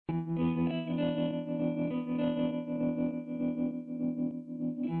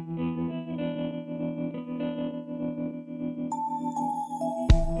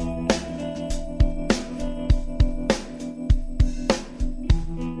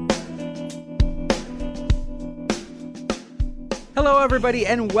Hello, everybody,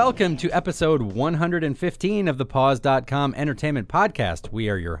 and welcome to episode 115 of the Pause.com Entertainment Podcast. We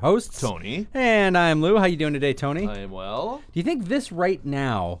are your hosts, Tony. And I'm Lou. How you doing today, Tony? I am well. Do you think this right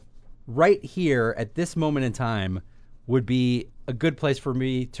now, right here at this moment in time, would be a good place for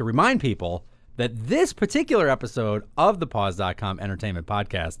me to remind people that this particular episode of the Pause.com Entertainment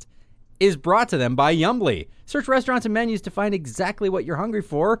Podcast is brought to them by Yumbly. Search restaurants and menus to find exactly what you're hungry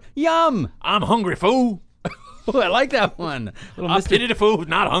for. Yum! I'm hungry, fool. Oh, I like that one. I pity the fool who's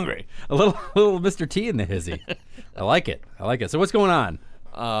not hungry. A little Mr. T in the hizzy. I like it. So what's going on?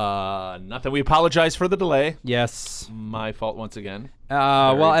 Nothing. We apologize for the delay. Yes. My fault once again.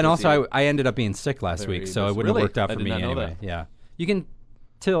 Well, and also I ended up being sick last week, so it wouldn't have worked out for me anyway. That. Yeah. You can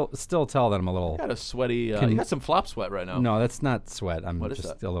still tell that I'm a little... You got a sweaty... you got some flop sweat right now. No, that's not sweat. I'm What is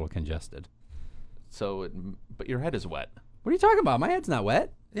just that? a little congested. But your head is wet. What are you talking about? My head's not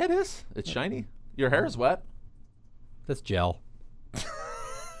wet. Yeah, it is. It's shiny. Your hair is wet. That's gel.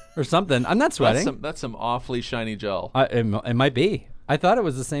 Or something. I'm not sweating. That's some awfully shiny gel. It might be. I thought it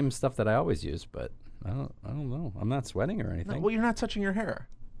was the same stuff that I always use, but I don't know. I'm not sweating or anything. No, well, you're not touching your hair.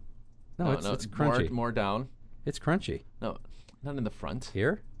 No, it's crunchy. More down. It's crunchy. No, not in the front.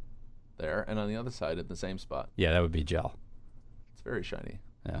 Here? There, and on the other side at the same spot. Yeah, that would be gel. It's very shiny.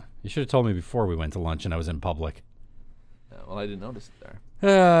 Yeah. You should have told me before we went to lunch and I was in public. Yeah, well, I didn't notice it there.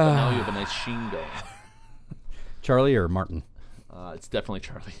 But now you have a nice sheen going. Charlie or Martin? It's definitely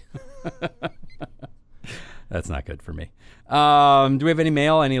Charlie. That's not good for me. Do we have any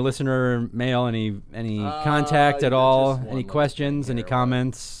mail? Any listener mail? Any contact at all? Any questions? Any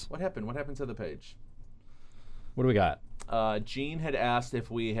comments? What happened? What happened to the page? What do we got? Gene had asked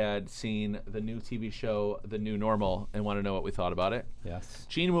if we had seen the new TV show, The New Normal, and want to know what we thought about it. Yes.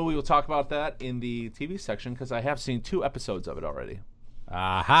 Gene, we will talk about that in the TV section because I have seen 2 episodes of it already.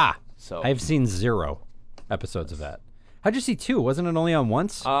 Aha! So I've seen 0 episodes of that. How'd you see 2? Wasn't it only on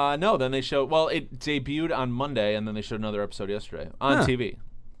once? No, then they showed... Well, it debuted on Monday, and then they showed another episode yesterday on TV.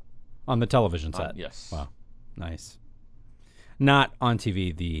 On the television set? Yes. Wow. Nice. Not on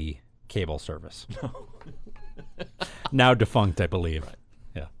TV, the cable service. No. Now defunct, I believe. Right.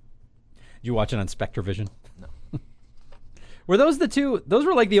 Yeah. Did you watch it on SpectraVision? No. Were those the two? Those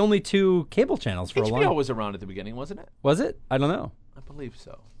were like the only 2 cable channels for a long HBO was around at the beginning, wasn't it? Was it? I don't know. I believe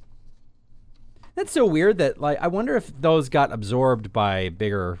so. That's so weird that, like, I wonder if those got absorbed by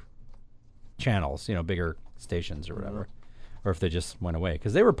bigger channels, bigger stations or whatever, or if they just went away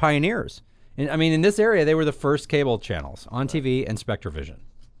because they were pioneers. In this area, they were the first cable channels on TV and SpectraVision.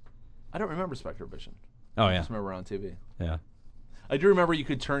 I don't remember SpectraVision. Oh, I yeah. just remember on TV. Yeah. I do remember you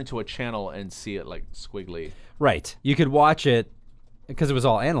could turn to a channel and see it like squiggly. Right. You could watch it because it was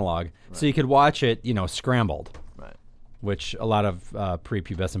all analog, so you could watch it, scrambled, Right. which a lot of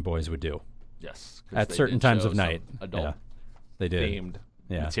prepubescent boys would do. Yes. 'cause At they certain did times show of night. some adult Yeah, they did. themed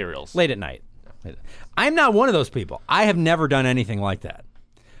Yeah. materials. Late at night. I'm not one of those people. I have never done anything like that.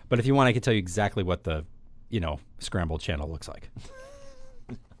 But if you want, I can tell you exactly what the, scrambled channel looks like.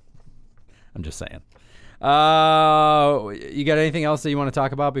 I'm just saying. You got anything else that you want to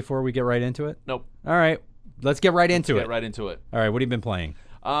talk about before we get right into it? Nope. All right. Let's get right into it. Get right into it. All right. What have you been playing?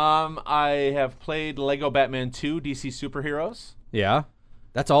 I have played Lego Batman 2 DC Superheroes. Yeah.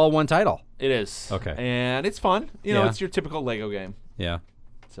 That's all one title. It is. Okay. And it's fun. Yeah. It's your typical Lego game. Yeah.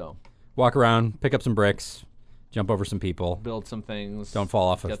 So Walk around, pick up some bricks, jump over some people. build some things. Don't fall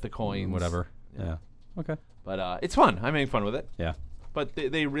off Get the coins. Whatever. Yeah. Okay. But it's fun. I'm having fun with it. Yeah. But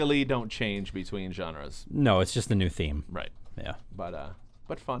they really don't change between genres. No, it's just a new theme. Right. Yeah. But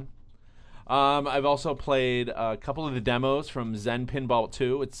fun. I've also played a couple of the demos from Zen Pinball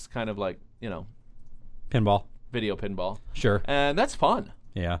 2. It's kind of like, Pinball. video pinball. Sure. And that's fun.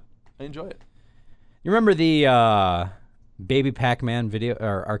 Yeah. I enjoy it. You remember the Baby Pac-Man video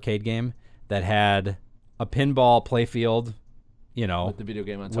or arcade game that had a pinball playfield, With the video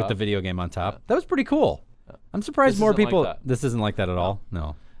game on top. with the video game on top? That was pretty cool. I'm surprised This more isn't like people. that. This isn't like that at all.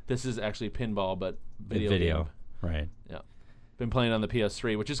 No. This is actually pinball, but video. Video. Game. Right. Yeah. Been playing on the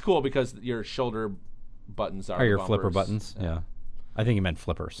PS3, which is cool because your shoulder buttons are your bumpers. flipper buttons? Yeah. I think you meant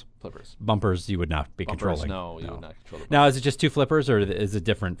flippers. Flippers. Bumpers you would not be Bumpers, controlling. no, you would not control the Now, is it just 2 flippers or is it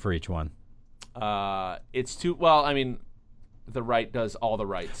different for each one? It's too, well, the right does all the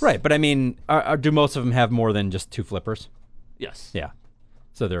rights. Right, but do most of them have more than just 2 flippers? Yes. Yeah.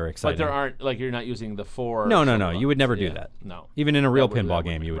 So they're exciting. But there aren't, you're not using the 4. No. shoulder You would never do buttons. that. No. Even in a real That would- pinball that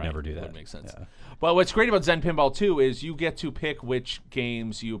game, you would right, never do that. Wouldn't make sense. Yeah. But what's great about Zen Pinball 2 is you get to pick which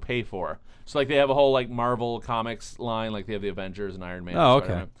games you pay for. So they have a whole Marvel comics line, they have the Avengers and Iron Man. Oh, and okay.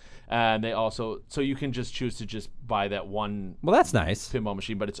 Spider-Man. And they also, so you can just choose to just buy that one Well, that's nice. pinball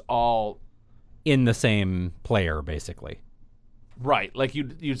machine, but it's all In the same player, basically. Right, like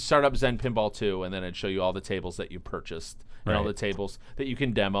you'd start up Zen Pinball 2, and then it'd show you all the tables that you purchased and all Right. the tables that you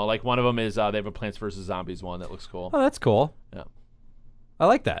can demo. Like one of them is they have a Plants vs Zombies one that looks cool. Oh, that's cool. Yeah. I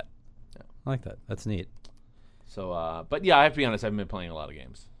like that. Yeah. I like that. That's neat. So, but yeah, I have to be honest. I haven't been playing a lot of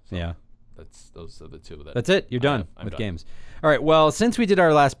games. So Yeah. those are the two that. That's it. You're done I'm with done. games. All right. Well, since we did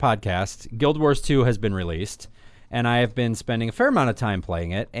our last podcast, Guild Wars 2 has been released, and I have been spending a fair amount of time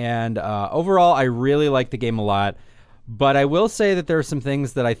playing it. And overall, I really like the game a lot. But I will say that there are some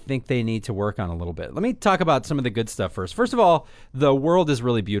things that I think they need to work on a little bit. Let me talk about some of the good stuff first. First of all, the world is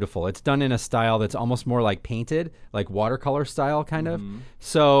really beautiful. It's done in a style that's almost more like painted, like watercolor style kind of.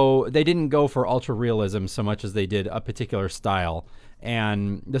 So they didn't go for ultra realism so much as they did a particular style.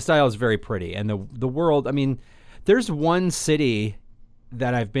 And the style is very pretty. And the world, I mean, there's one city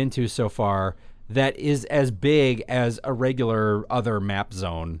that I've been to so far that is as big as a regular other map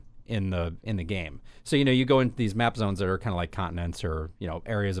zone in the game. So, you go into these map zones that are kind of like continents or,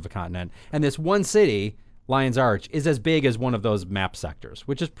 areas of a continent. And this one city, Lion's Arch, is as big as one of those map sectors,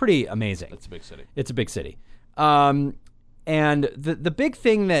 which is pretty amazing. It's a big city. It's a big city. And the big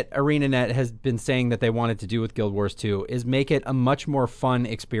thing that ArenaNet has been saying that they wanted to do with Guild Wars 2 is make it a much more fun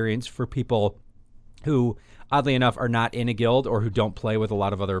experience for people who, oddly enough, are not in a guild or who don't play with a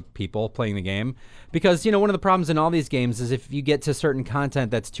lot of other people playing the game. Because, one of the problems in all these games is if you get to certain content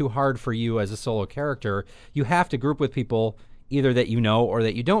that's too hard for you as a solo character, you have to group with people either that you know or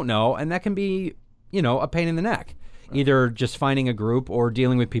that you don't know, and that can be, a pain in the neck. Right. Either just finding a group or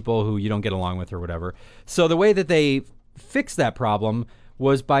dealing with people who you don't get along with or whatever. So the way that they fixed that problem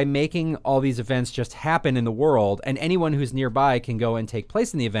was by making all these events just happen in the world, and anyone who's nearby can go and take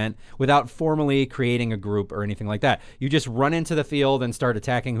place in the event without formally creating a group or anything like that. You just run into the field and start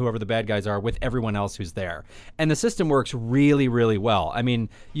attacking whoever the bad guys are with everyone else who's there. And the system works really, really well. I mean,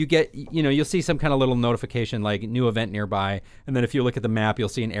 you'll see some kind of little notification like new event nearby, and then if you look at the map, you'll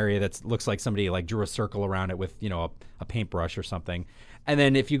see an area that looks like somebody like drew a circle around it with, a paintbrush or something. And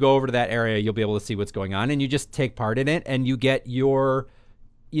then if you go over to that area, you'll be able to see what's going on, and you just take part in it, and you get your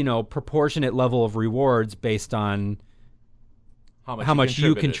proportionate level of rewards based on how much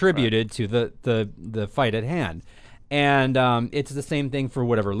you contributed to the fight at hand. And it's the same thing for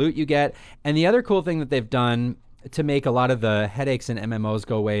whatever loot you get. And the other cool thing that they've done to make a lot of the headaches in MMOs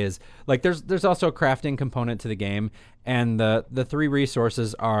go away is like there's also a crafting component to the game, and the three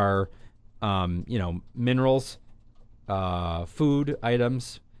resources are minerals, food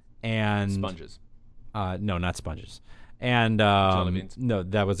items, and sponges. No, not sponges. And jelly beans. No,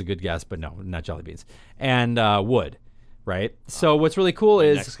 that was a good guess, but no, not jelly beans. And wood, right? So what's really cool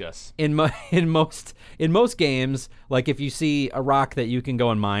is next guess. in most games, like if you see a rock that you can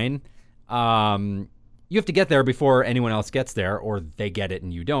go and mine, you have to get there before anyone else gets there, or they get it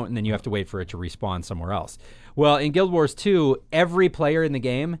and you don't, and then you have to wait for it to respawn somewhere else. Well, in Guild Wars 2, every player in the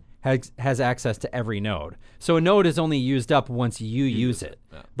game has access to every node. So a node is only used up once you use it.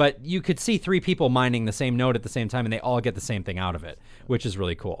 Yeah. But you could see three people mining the same node at the same time, and they all get the same thing out of it, which is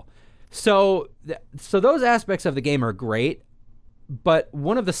really cool. So those aspects of the game are great, but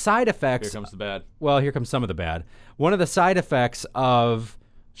one of the side effects... Here comes the bad. Well, here comes some of the bad. One of the side effects of...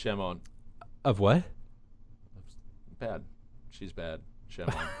 Shemon. Of what? Bad. She's bad.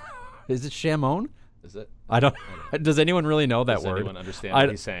 Shemon. Is it Shamon? Is it? I don't. Does anyone really know that Does word? anyone understand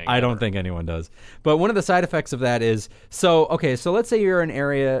what he's saying? I don't think anyone does. But one of the side effects of that is so let's say you're in an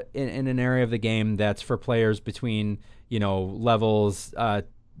area of the game that's for players between levels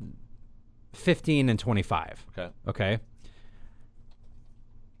 15 and 25. Okay.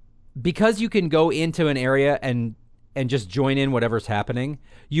 Because you can go into an area and just join in whatever's happening,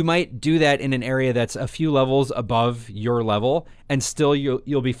 you might do that in an area that's a few levels above your level, and still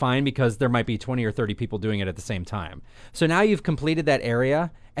you'll be fine because there might be 20 or 30 people doing it at the same time. So now you've completed that area,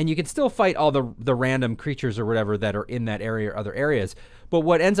 and you can still fight all the random creatures or whatever that are in that area or other areas. But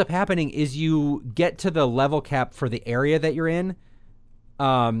what ends up happening is you get to the level cap for the area that you're in.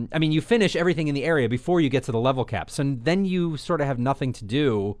 You finish everything in the area before you get to the level cap. So then you sort of have nothing to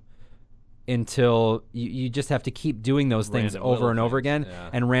do until you just have to keep doing those things over and over again,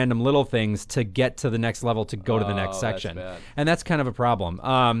 and random little things to get to the next level to go to the next section. And that's kind of a problem.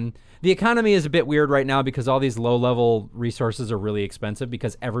 The economy is a bit weird right now because all these low-level resources are really expensive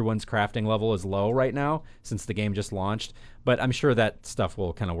because everyone's crafting level is low right now since the game just launched. But I'm sure that stuff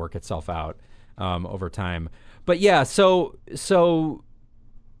will kind of work itself out over time. But yeah, so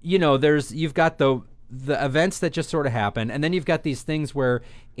you've got the events that just sort of happen, and then you've got these things where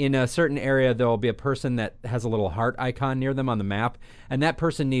in a certain area there will be a person that has a little heart icon near them on the map, and that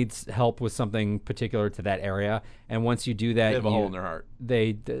person needs help with something particular to that area. And once you do that, They have a hole in their heart.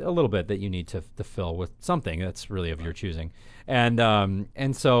 A little bit that you need to fill with something that's really of your choosing, and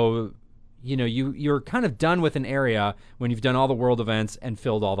so. You're kind of done with an area when you've done all the world events and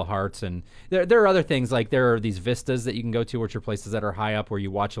filled all the hearts. And there are other things, like there are these vistas that you can go to, which are places that are high up where you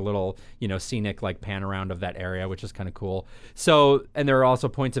watch a little, scenic like pan around of that area, which is kind of cool. So, and there are also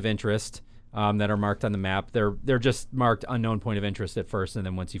points of interest that are marked on the map. They're just marked unknown point of interest at first, and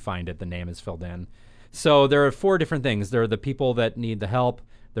then once you find it, the name is filled in. So there are 4 different things. There are the people that need the help.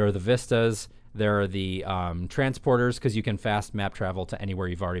 There are the vistas. There are the transporters, because you can fast map travel to anywhere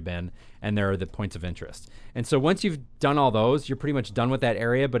you've already been, and there are the points of interest. And so once you've done all those, you're pretty much done with that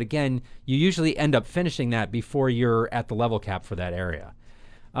area. But again, you usually end up finishing that before you're at the level cap for that area.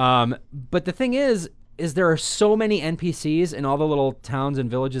 But the thing is there are so many NPCs in all the little towns and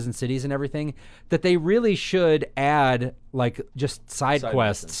villages and cities and everything that they really should add like just side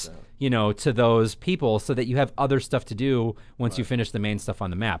quests. Missions, to those people so that you have other stuff to do once you finish the main stuff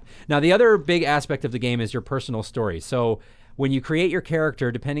on the map. Now, the other big aspect of the game is your personal story. So when you create your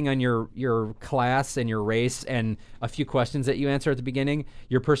character, depending on your class and your race and a few questions that you answer at the beginning,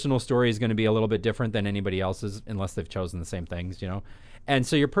 your personal story is going to be a little bit different than anybody else's unless they've chosen the same things, And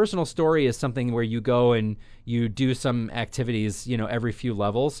so your personal story is something where you go and you do some activities, every few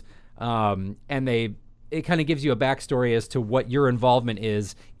levels. And it kind of gives you a backstory as to what your involvement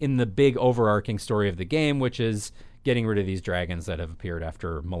is in the big overarching story of the game, which is getting rid of these dragons that have appeared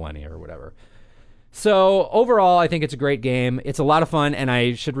after millennia or whatever. So overall, I think it's a great game. It's a lot of fun, and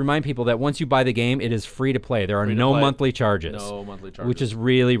I should remind people that once you buy the game, it is free to play. There are no monthly charges. No monthly charges. Which is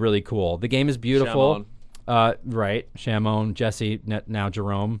really, really cool. The game is beautiful. Right. Shamon, Jesse, now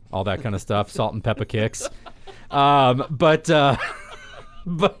Jerome, all that kind of stuff. Salt and pepper kicks. Well,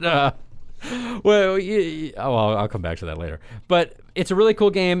 I'll come back to that later. But it's a really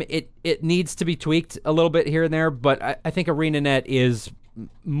cool game. It needs to be tweaked a little bit here and there, but I think ArenaNet is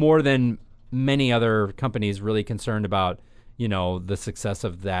more than many other companies really concerned about, the success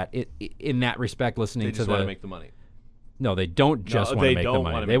of that. In that respect, listening they to just want to make the money. No, they don't just want to make the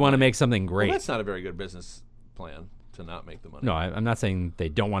money. They want to make something great. Well, that's not a very good business plan to not make the money. No, I'm not saying they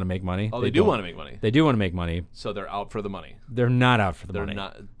don't want to make money. Oh, they do want to make money. They do want to make money. So they're out for the money. They're not out for the money. They're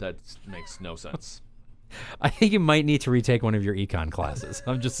not. That makes no sense. I think you might need to retake one of your econ classes.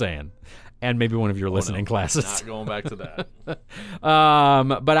 I'm just saying. And maybe one of your listening classes. Not going back to that.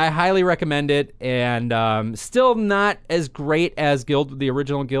 But I highly recommend it, and still not as great as the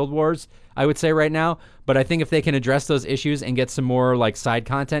original Guild Wars, I would say right now. But I think if they can address those issues and get some more like side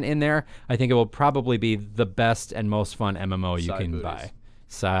content in there, I think it will probably be the best and most fun MMO you can buy.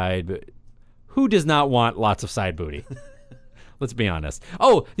 Who does not want lots of side booty? Let's be honest.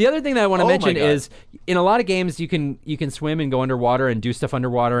 Oh, the other thing that I want to mention is in a lot of games you can swim and go underwater and do stuff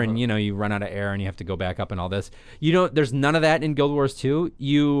underwater, and you run out of air and you have to go back up and all this. There's none of that in Guild Wars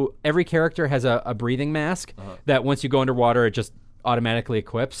 2. Every character has a breathing mask that once you go underwater it just automatically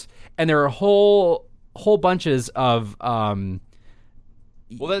equips, and there are whole bunches of well,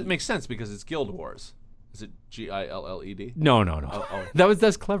 that makes sense because it's Guild Wars. Is it Gilled? No. Oh.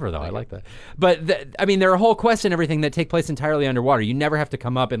 That's clever though. I like that. But there are whole quests and everything that take place entirely underwater. You never have to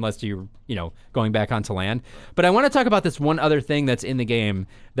come up unless you're going back onto land. But I want to talk about this one other thing that's in the game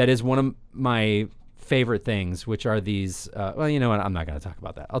that is one of my favorite things, which are these. Well, you know what? I'm not going to talk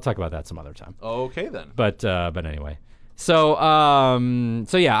about that. I'll talk about that some other time. Okay then. But anyway. So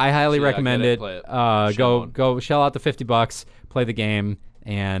yeah, I highly recommend it. Go shell out the $50, play the game,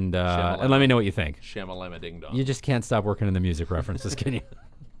 and let me know what you think. Shamalama ding dong. You just can't stop working in the music references, can you?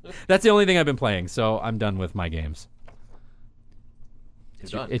 That's the only thing I've been playing, so I'm done with my games.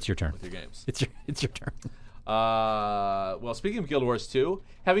 It's your turn. With your games. It's your turn. Well, speaking of Guild Wars 2,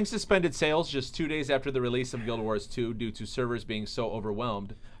 having suspended sales just 2 days after the release of Guild Wars 2 due to servers being so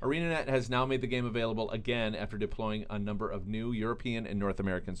overwhelmed, ArenaNet has now made the game available again after deploying a number of new European and North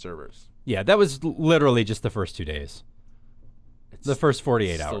American servers. Yeah, that was literally just the first 2 days. The first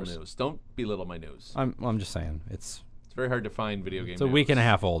 48 still hours. News. Don't belittle my news. I'm just saying it's very hard to find video game. It's a week and a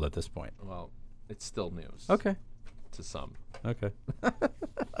half old at this point. Well, it's still news. Okay. To some. Okay.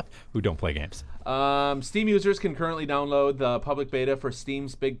 Who don't play games. Steam users can currently download the public beta for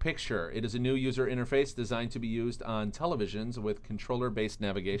Steam's Big Picture. It is a new user interface designed to be used on televisions with controller-based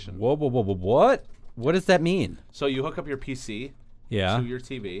navigation. Whoa, what? What does that mean? So you hook up your PC to your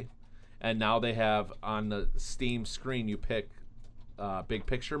TV, and now they have on the Steam screen you pick Big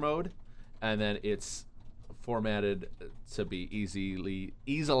Picture mode, and then it's formatted to be easily.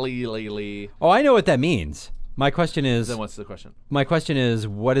 Oh, I know what that means. My question is, Then what's the question?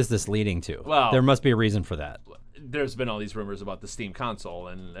 what is this leading to? Well- there must be a reason for that. There's been all these rumors about the Steam console,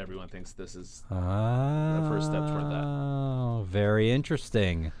 and everyone thinks this is Ah, first step toward that. Oh, very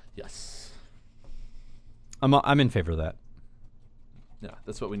interesting. yes. I'm in favor of that. Yeah,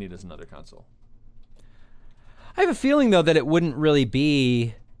 that's what we need is another console. I have a feeling though that it wouldn't really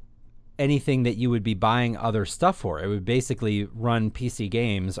be anything that you would be buying other stuff for. It would basically run PC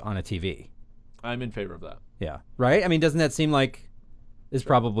games on a TV. I'm in favor of that. Yeah. Right? I mean, doesn't that seem like is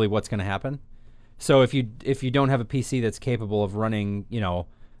probably what's going to happen? So if you don't have a PC that's capable of running,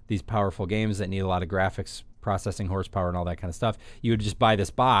 these powerful games that need a lot of graphics, processing horsepower and all that kind of stuff, you would just buy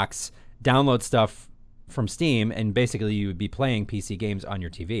this box, download stuff from Steam, and basically you would be playing PC games on your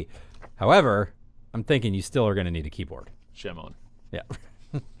TV. However, I'm thinking you still are going to need a keyboard. Shimon. Yeah.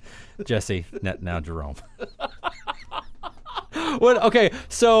 Jesse, now Jerome. What? Okay,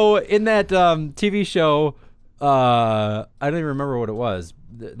 so in that TV show, I don't even remember what it was.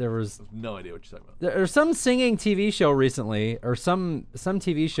 There was No idea what you're talking about. there's some singing TV show recently, or some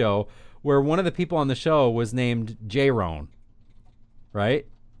TV show where one of the people on the show was named J-Rone. Right?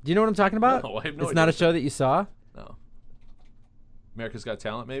 Do you know what I'm talking about? No, I have no It's idea not a what show that you saw. No. America's Got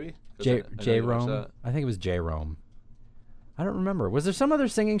Talent, maybe? 'Cause J I know you watch J-Rome. that. I think it was J-Rome. I don't remember. Was there some other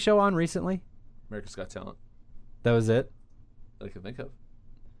singing show on recently? America's Got Talent. That was it. That I can think of.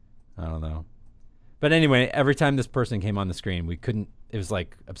 I don't know. But anyway, every time this person came on the screen, we couldn't. It was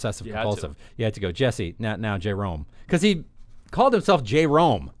like obsessive You had compulsive. You had to go, Jesse, now Jerome. Because he called himself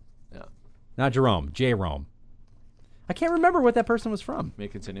J-Rome, Yeah. not Jerome, J-Rome. I can't remember what that person was from. May I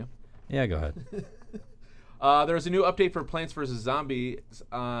continue? Yeah, go ahead. There is a new update for Plants vs. Zombies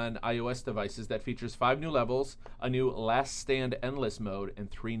on iOS devices that features 5 new levels, a new Last Stand Endless mode,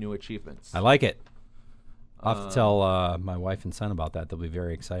 and 3 new achievements. I like it. I'll have to tell my wife and son about that. They'll be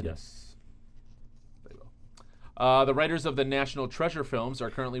very excited. Yes. They will. The writers of the National Treasure films are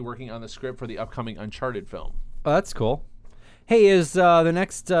currently working on the script for the upcoming Uncharted film. Oh, that's cool. Hey, is the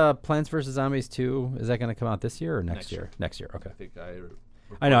next Plants vs. Zombies 2, is that going to come out this year or next year? Next year, okay. I think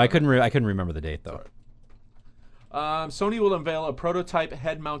I know, I couldn't remember the date, though. Sony will unveil a prototype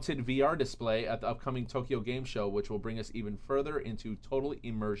head-mounted VR display at the upcoming Tokyo Game Show, which will bring us even further into total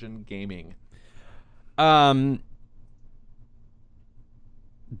immersion gaming.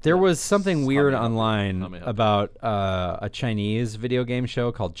 There was something weird Hum me up. online about a Chinese video game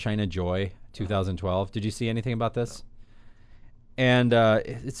show called China Joy 2012. Did you see anything about this? And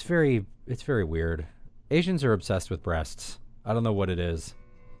it's very weird. Asians are obsessed with breasts. I don't know what it is.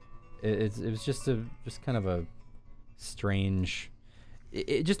 It was just kind of a strange.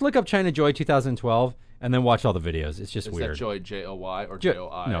 Just look up China Joy 2012 and then watch all the videos. It's just Is weird. that Joy J-O-Y or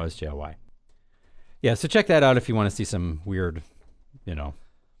J-O-I? No, it's J-O-Y. Yeah, so check that out if you want to see some weird,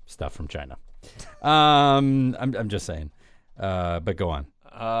 stuff from China. I'm just saying. But go on.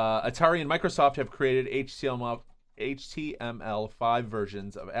 Atari and Microsoft have created HTML5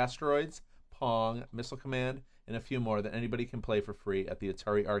 versions of Asteroids, Pong, Missile Command, and a few more that anybody can play for free at the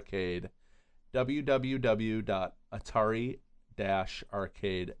Atari Arcade.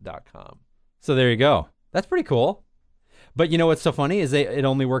 www.atari-arcade.com. So there you go. That's pretty cool. But you know what's so funny is it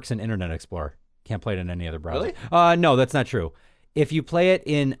only works in Internet Explorer. Can't play it in any other browser. Really? No, that's not true. If you play it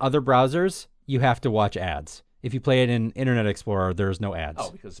in other browsers, you have to watch ads. If you play it in Internet Explorer, there's no ads. Oh,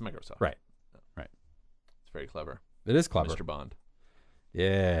 because it's Microsoft. Right. Right. It's very clever. It is clever. Mr. Bond.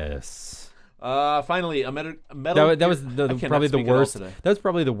 Yes. Finally, a metal. That was probably the worst. Today. That was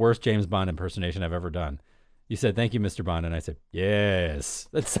probably the worst James Bond impersonation I've ever done. You said, "Thank you, Mr. Bond," and I said, "Yes."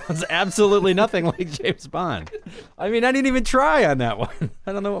 That sounds absolutely nothing like James Bond. I mean, I didn't even try on that one.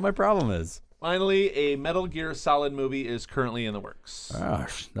 I don't know what my problem is. Finally, a Metal Gear Solid movie is currently in the works.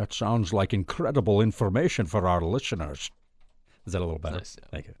 Gosh, that sounds like incredible information for our listeners. Is that a little better? Nice, yeah.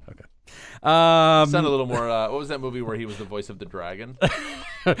 Thank you. Okay. Sound a little more. What was that movie where he was the voice of the dragon?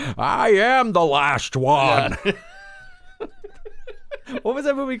 I am the last one. Yeah. What was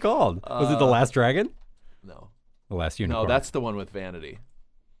that movie called? Was it The Last Dragon? No. The Last Unicorn? No, that's the one with Vanity.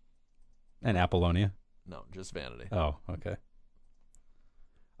 And Apollonia? No, just Vanity. Oh, okay.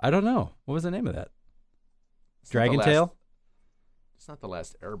 I don't know. What was the name of that? It's not Dragon the Tale? last- It's not the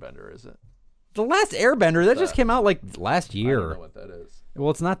last Airbender, is it? The Last Airbender? That just came out like last I year. don't know what that is. Well,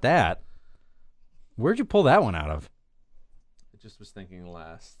 it's not that. Where'd you pull that one out of? I just was thinking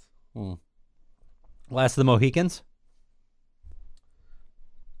last. Last of the Mohicans?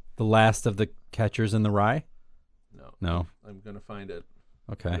 The Last of the Catchers in the Rye? No. No. I'm gonna find it.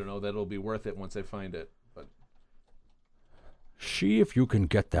 Okay. I don't know that it'll be worth it once I find it. But See if you can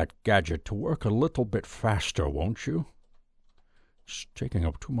get that gadget to work a little bit faster, won't you? It's taking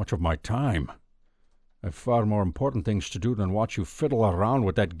up too much of my time. I've far more important things to do than watch you fiddle around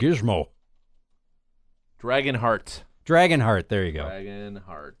with that gizmo. Dragonheart. Dragonheart, there you go.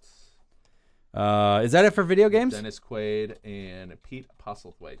 Dragonheart. Is that it for video games? Dennis Quaid and Pete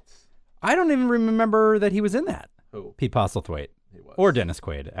Postlethwaite. I don't even remember that he was in that. Who? Pete Postlethwaite. He was. Or Dennis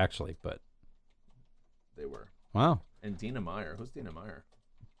Quaid, actually, but They were. wow. And Dina Meyer. Who's Dina Meyer?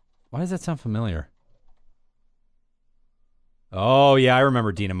 Why does that sound familiar? Oh, yeah, I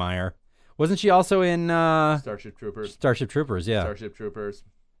remember Dina Meyer. Wasn't she also in Starship Troopers. Starship Troopers? Yeah. Starship Troopers.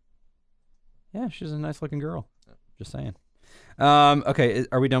 Yeah, she's a nice-looking girl. Just saying. Okay,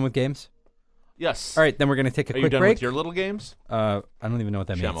 are we done with games? Yes. All right, then we're going to take a Are you quick done break. with your little games? I don't even know what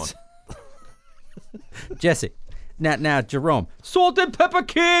that Shamon. means. Jesse. Now, Jerome. Salt and pepper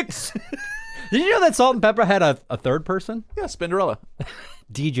kicks! Did you know that Salt and Pepper had a third person? Yeah, Spinderella.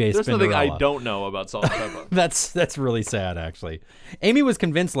 DJ There's nothing I Spinderella. don't know about Salt and Pepper. That's really sad, actually. Amy was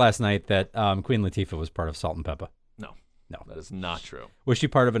convinced last night that Queen Latifah was part of Salt and Pepper. No. No. That is not true. Was she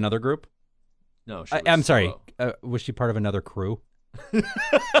part of another group? No, she was I'm sorry. solo. Was she part of another crew?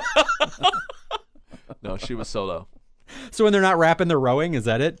 No, she was solo. So when they're not rapping, they're rowing? Is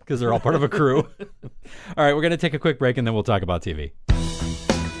that it? Because they're all part of a crew? All right, we're going to take a quick break, and then we'll talk about TV.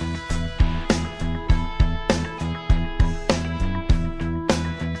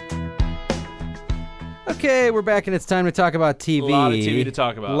 Okay, we're back, and it's time to talk about TV. A lot of TV to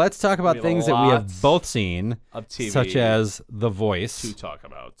talk about. Let's talk about We have things that we have lots both seen, of TV such as The Voice, to talk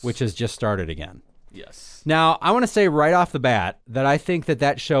about. which has just started again. Yes. Now, I want to say right off the bat that I think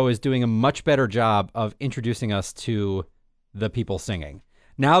that show is doing a much better job of introducing us to the people singing.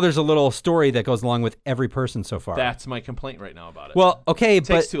 Now there's a little story that goes along with every person so far. That's my complaint right now about it. Well, okay, it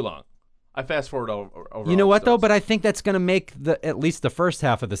takes but too long. I fast forward over. you know what though? But I think that's going to make at least the first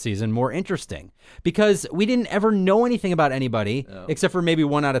half of the season more interesting because we didn't ever know anything about anybody except for maybe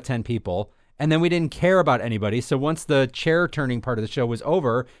 1 out of 10 people. And then we didn't care about anybody. So once the chair turning part of the show was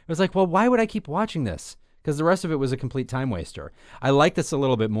over, it was like, well, why would I keep watching this? Because the rest of it was a complete time waster. I like this a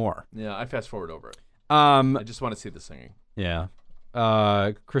little bit more. Yeah, I fast forward over it. I I just want to see the singing. Yeah.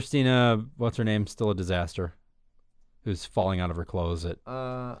 Christina, what's her name? Still a disaster. Who's falling out of her clothes at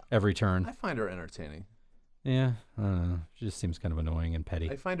every turn. I find her entertaining. Yeah, I don't know. She just seems kind of annoying and petty.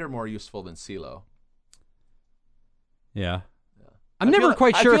 I find her more useful than CeeLo. Yeah. I'm never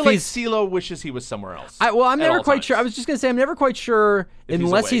quite sure I feel if like he's... CeeLo wishes he was somewhere else. I'm never all quite times. sure. I was just going to say, I'm never quite sure, If he's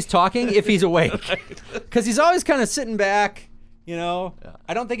unless awake. he's talking, if he's awake. Because he's always kind of sitting back, you know. Yeah.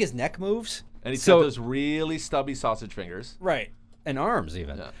 I don't think his neck moves. And he's So- got those really stubby sausage fingers. Right. And arms,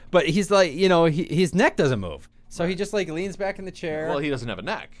 even. Yeah. But he's like, you know, his neck doesn't move. So he just like leans back in the chair. Well, he doesn't have a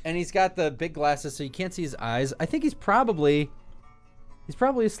neck. And he's got the big glasses so you can't see his eyes. I think he's probably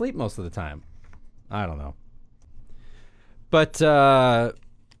asleep most of the time. I don't know. But I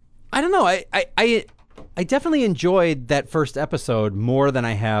don't know. I definitely enjoyed that first episode more than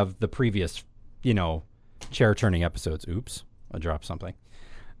I have the previous, you know, chair turning episodes. Oops, I dropped something.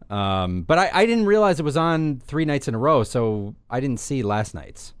 But I didn't realize it was on 3 nights in a row, so I didn't see last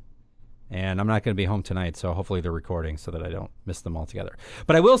night's. And I'm not going to be home tonight, so hopefully they're recording so that I don't miss them altogether.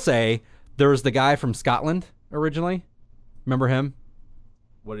 But I will say, there was the guy from Scotland originally. Remember him?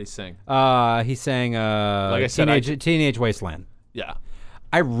 What did he sing? He sang Like I said, Teenage Wasteland. Yeah.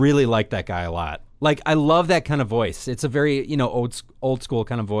 I really like that guy a lot. Like, I love that kind of voice. It's a very, you know, old school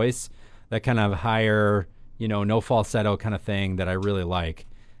kind of voice. That kind of higher, you know, no falsetto kind of thing that I really like.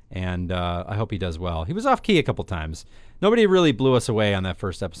 And I hope he does well. He was off key a couple times. Nobody really blew us away on that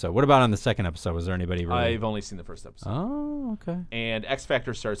first episode. What about on the second episode? Was there anybody really? I've only seen the first episode. Oh, okay. And X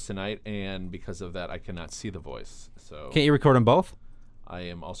Factor starts tonight, and because of that, I cannot see The Voice. So Can't you record them both? I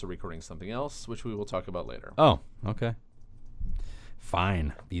am also recording something else, which we will talk about later. Oh, okay.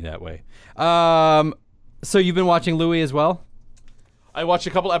 Fine. Be that way. So you've been watching Louie as well? I watched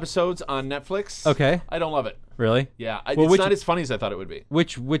a couple episodes on Netflix. Okay. I don't love it. Really? Yeah, Well, it's which- not as funny as I thought it would be.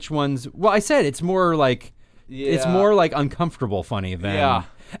 Which ones? Well, I said it's more like it's Yeah. more like uncomfortable funny than. Yeah.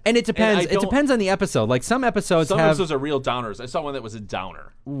 And it depends. I It don't- depends on the episode. Like some episodes Some have. episodes are real downers. I saw one that was a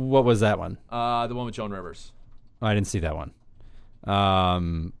downer. What was that one? The one with Joan Rivers. Oh, I didn't see that one.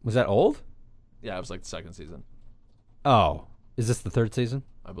 Was that old? Yeah, it was like the second season. Oh, is this the third season?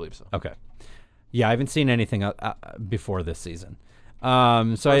 I believe so. Okay. Yeah, I haven't seen anything before this season.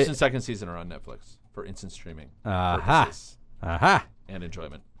 So First and second season are on Netflix for instant streaming Aha. purposes aha, and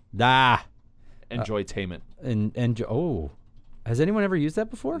enjoyment. da, Enjoytainment. and oh, Has anyone ever used that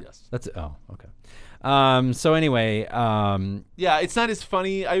before? Yes. Okay. So anyway, Yeah, it's not as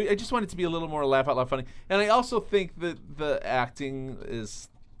funny. I just want it to be a little more laugh out loud funny. And I also think that the acting is,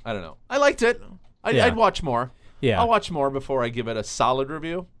 I don't know. I liked it. Yeah. I'd watch more. Yeah. I'll watch more before I give it a solid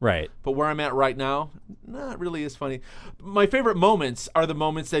review. right. But where I'm at right now, not really as funny. My favorite moments are the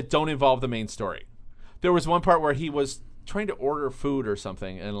moments that don't involve the main story. There was one part where he was trying to order food or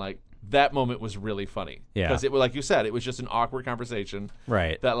something, and like that moment was really funny. Yeah. Because it was, like you said, it was just an awkward conversation.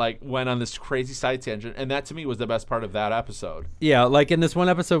 Right. That like went on this crazy side tangent, and that to me was the best part of that episode. Yeah, like in this one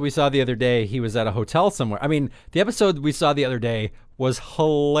episode we saw the other day, he was at a hotel somewhere. I mean, the episode we saw the other day was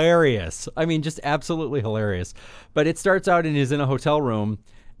hilarious. I mean, just absolutely hilarious. But it starts out and he's in a hotel room,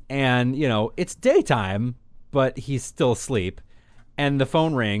 and, you know, it's daytime, but he's still asleep. And the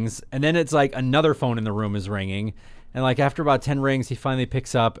phone rings, and then it's like another phone in the room is ringing. And like after about 10 rings, he finally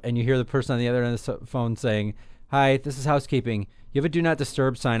picks up, and you hear the person on the other end of the phone saying, "Hi, this is housekeeping. You have a do not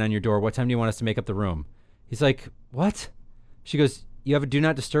disturb sign on your door. What time do you want us to make up the room?" He's like, "What?" She goes, "You have a do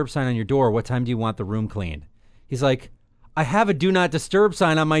not disturb sign on your door. What time do you want the room cleaned?" He's like, "I have a do not disturb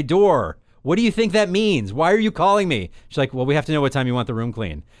sign on my door. What do you think that means? Why are you calling me?" She's like, "Well, we have to know what time you want the room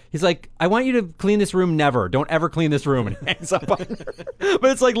cleaned." He's like, "I want you to clean this room never. Don't ever clean this room." And he hangs up on her. But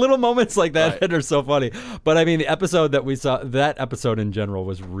it's like little moments like that that are so funny. But I mean, the episode that we saw, that episode in general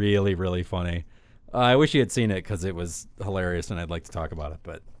was really, really funny. I wish you had seen it because it was hilarious and I'd like to talk about it.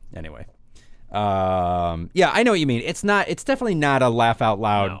 But anyway. Yeah, I know what you mean. It's definitely not a laugh out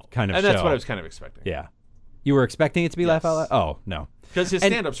loud kind of show. And that's what I was kind of expecting. Yeah. You were expecting it to be laugh out loud? Oh, no. Because his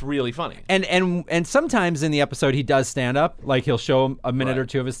stand-up's really funny. And sometimes in the episode he does stand up, like he'll show a minute or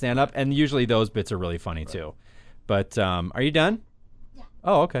two of his stand up, and usually those bits are really funny too. But are you done? Yeah.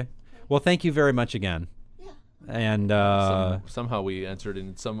 Oh, okay. Well, thank you very much again. Yeah. And somehow we entered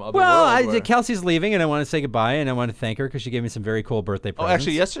in some other well, world. where- Kelsey's leaving, and I want to say goodbye, and I want to thank her because she gave me some very cool birthday Oh,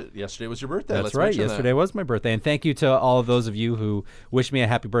 presents. actually, yesterday was your birthday. That's Let's right. mention Yesterday was my birthday, and thank you to all of those of you who wished me a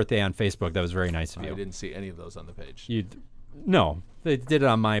happy birthday on Facebook. That was very nice of that. you. I didn't see any of those on the page. No, they did it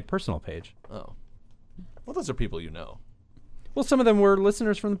on my personal page. Oh. Well, those are people you know. Well, some of them were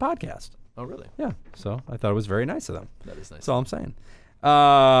listeners from the podcast. Oh, really? Yeah, so I thought it was very nice of them. That is nice. That's all I'm saying.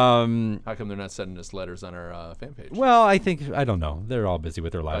 How come they're not sending us letters on our fan page? Well, I don't know. They're all busy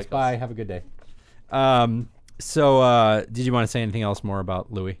with their lives. Like us. Bye. Have a good day. Did you want to say anything else more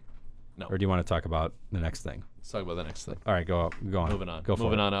about Louis? No. Or do you want to talk about the next thing? Let's talk about the next thing. All right, go on. Moving on. Go for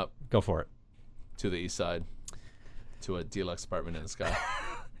Moving it. on up Go for it. to the east side, to a deluxe apartment in the sky.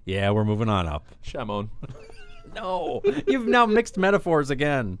 Yeah, we're moving on up. Shamon. No, you've now mixed metaphors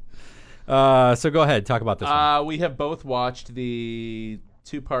again. So go ahead, talk about this one. We have both watched the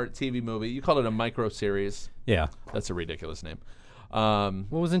 2-part TV movie. You called it a micro series. Yeah. That's a ridiculous name.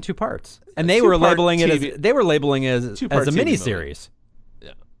 What was in 2 parts? And they were two-part labeling it TV as a two-part TV mini movie. series.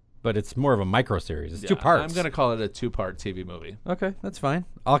 Yeah. But it's more of a micro series. It's Yeah, 2 parts. I'm going to call it a 2-part TV movie. Okay, that's fine.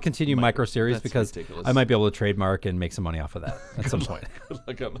 I'll continue micro series that's because ridiculous. I might be able to trademark and make some money off of that at some point.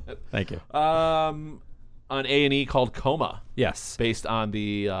 Look on that. Thank you. On A&E called Coma, Yes. based on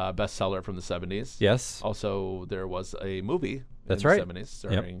the bestseller from the 70s. Yes. Also, there was a movie That's in right. the 70s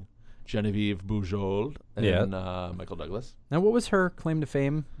starring Genevieve Bujold and Michael Douglas. Now, what was her claim to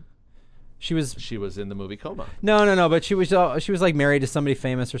fame? She was She was in the movie Coma. no, but she was like married to somebody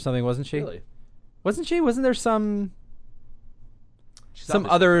famous or something, wasn't she? Really? Wasn't she? Wasn't there some She's some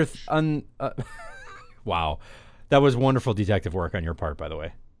obviously other Wow, that was wonderful detective work on your part, by the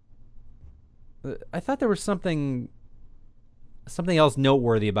way. I thought there was something else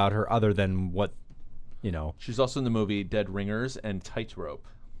noteworthy about her other than what, you know. She's also in the movie Dead Ringers and Tightrope.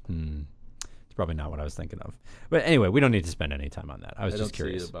 It's probably not what I was thinking of. But anyway, we don't need to spend any time on that. I was I just don't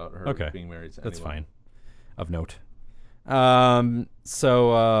curious see about her being married to That's anyone. fine. Of note.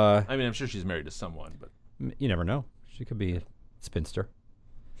 So I mean, I'm sure she's married to someone, but you never know. She could be a spinster.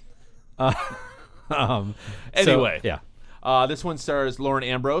 Anyway. yeah. This one stars Lauren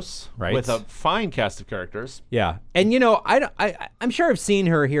Ambrose Right. with a fine cast of characters. Yeah, and you know, I'm sure I've seen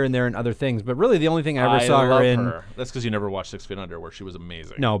her here and there in other things, but really the only thing I ever saw love her in. her. That's because you never watched 6 Feet Under, where she was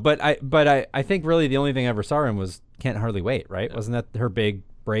amazing. No, but I think really the only thing I ever saw her in was Can't Hardly Wait, right? Yeah. Wasn't that her big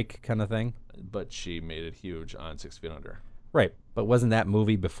break kind of thing? But she made it huge on 6 Feet Under. Right, but wasn't that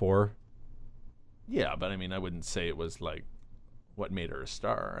movie before? Yeah, but I mean, I wouldn't say it was like what made her a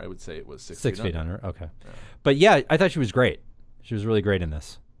star. I would say it was 6 Feet Under. Okay, but yeah, I thought she was great. She was really great in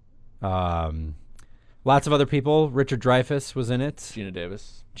this. Lots of other people. Richard Dreyfuss was in it. Gina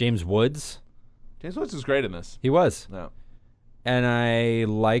Davis. James Woods. James Woods was great in this. He was. No. And I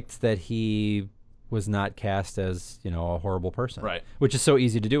liked that he was not cast as, you know, a horrible person. Right. Which is so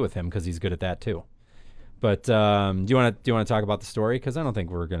easy to do with him because he's good at that too. But do you want to talk about the story? Because I don't think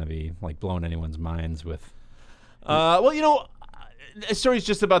we're going to be like blowing anyone's minds with. Well, the story's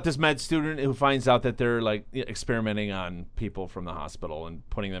just about this med student who finds out that they're like experimenting on people from the hospital and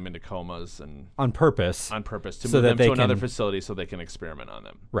putting them into comas and On purpose. to So move that them they to another can- facility so they can experiment on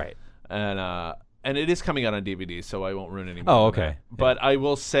them. Right. And it is coming out on DVD, so I won't ruin any more. Oh, than okay. that. But I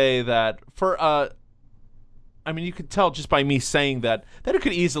will say that you could tell just by me saying that it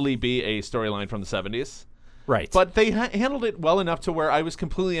could easily be a storyline from the 70s. Right. But they handled it well enough to where I was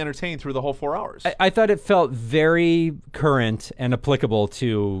completely entertained through the whole 4 hours. I thought it felt very current and applicable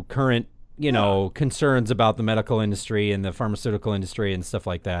to current, concerns about the medical industry and the pharmaceutical industry and stuff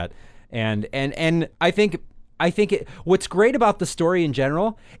like that. And I think what's great about the story in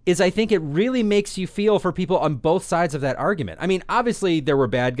general is I think it really makes you feel for people on both sides of that argument. I mean, obviously there were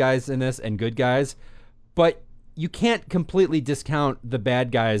bad guys in this and good guys, but you can't completely discount the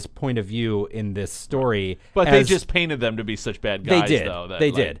bad guys' point of view in this story. But they just painted them to be such bad guys, they did. though.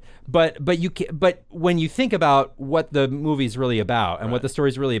 They did. But when you think about what the movie's really about and what the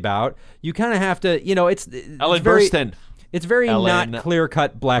story's really about, you kind of have to, it's Ellen very, Burstyn. It's very Ellen not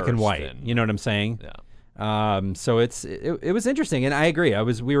clear-cut black and white. Burstyn. You know what I'm saying? Yeah. So it was interesting, and I agree.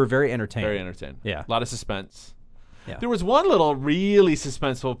 We were very entertained. Very entertained. Yeah. A lot of suspense. Yeah. There was one little really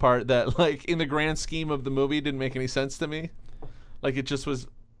suspenseful part that, like, in the grand scheme of the movie, didn't make any sense to me. Like, it just was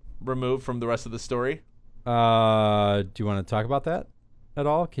removed from the rest of the story. Do you want to talk about that at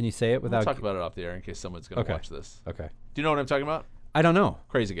all? Can you say it without? We'll talk about it off the air in case someone's going to Okay. watch this. Okay. Do you know what I'm talking about? I don't know.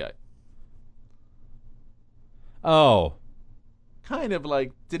 Crazy Guy. Oh. Kind of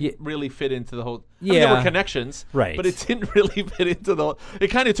like didn't really fit into the whole. I mean, Yeah. there were connections, Right. But it didn't really fit into the. It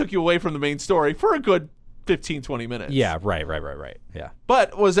kind of took you away from the main story for a good 15, 20 minutes. Yeah. Right. Yeah.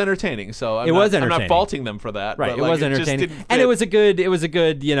 But was entertaining. So It was I'm entertaining. not faulting them for that. Right. But It like, was just entertaining, didn't and fit. it was a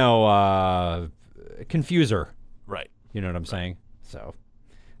good confuser. Right. You know what I'm saying? So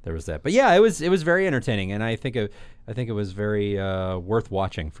there was that. But yeah, it was very entertaining, and I think it was very worth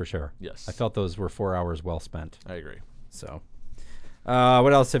watching for sure. Yes. I felt those were 4 hours well spent. I agree. So,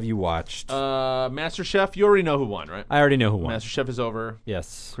 what else have you watched? MasterChef. You already know who won, right? I already know who won. MasterChef is over.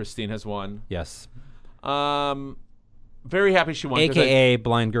 Yes. Christine has won. Yes. Very happy she won. 'cause AKA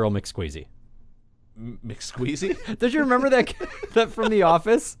Blind Girl McSqueezy. McSqueezy? Did you remember that from The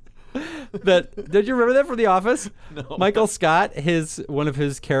Office? Did you remember that from The Office? No. Michael Scott, one of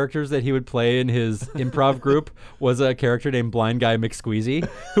his characters that he would play in his improv group was a character named Blind Guy McSqueezy,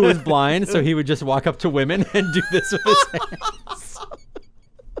 who was blind, so he would just walk up to women and do this with his hands.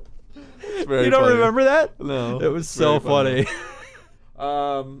 Very You don't funny. remember that? No. It was so Very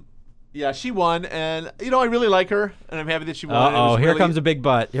funny. Yeah, she won, and I really like her, and I'm happy that she won. It Uh-oh, was here really- comes a big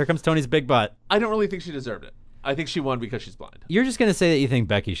butt. Here comes Tony's big butt. I don't really think she deserved it. I think she won because she's blind. You're just going to say that you think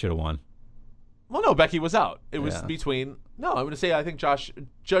Becky should have won. Well, no, Becky was out. It was Yeah. between. No, I'm going to say I think Josh.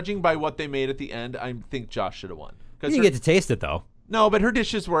 Judging by what they made at the end, I think Josh should have won. You 'Cause didn't her- get to taste it, though. No, but her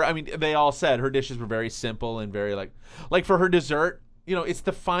dishes were. I mean, they all said her dishes were very simple and very like for her dessert. It's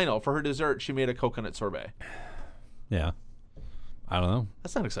the final. For her dessert, she made a coconut sorbet. Yeah. I don't know.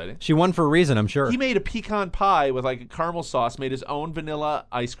 That's not exciting. She won for a reason, I'm sure. He made a pecan pie with like a caramel sauce, made his own vanilla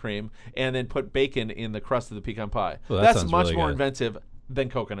ice cream, and then put bacon in the crust of the pecan pie. Well, that That's sounds much really more good. inventive than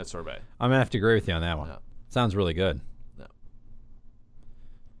coconut sorbet. I'm going to have to agree with you on that one. No. Sounds really good. No.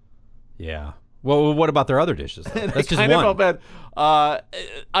 Yeah. Well, what about their other dishes? though? And That's I just kind of one. felt bad.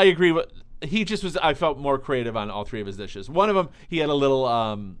 I agree with. He just was. I felt more creative on all three of his dishes. One of them, he had a little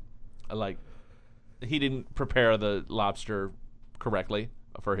like he didn't prepare the lobster correctly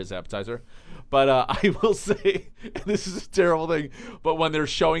for his appetizer. But I will say, and this is a terrible thing, but when they're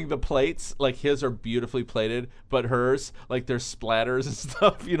showing the plates, like his are beautifully plated, but hers, like there's splatters and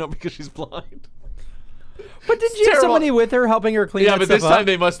stuff, because she's blind. But did you have terrible. somebody with her helping her clean Yeah, that but stuff this up? time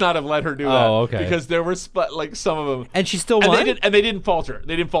they must not have let her do that. Oh, okay. Because there were like some of them. And she still And won? they didn't falter.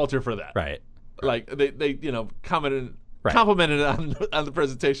 They didn't falter for that. Right. Like they commented, Right. complimented on the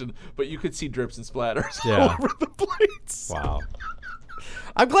presentation, but you could see drips and splatters Yeah. all over the plates. Wow.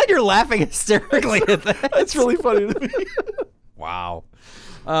 I'm glad you're laughing hysterically at that. That's really funny to me. Wow.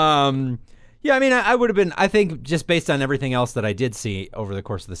 Yeah, I mean, I would have been, I think just based on everything else that I did see over the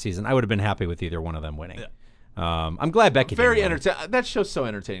course of the season, I would have been happy with either one of them winning. I'm glad Becky Very didn't win. entertaining. That show's so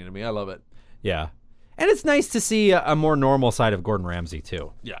entertaining to me. I love it. Yeah. And it's nice to see a more normal side of Gordon Ramsay,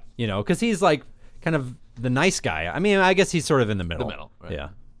 too. Yeah. Because he's like kind of the nice guy. I mean, I guess he's sort of in the middle. Right. Yeah.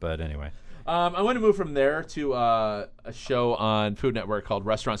 But anyway. I want to move from there to a show on Food Network called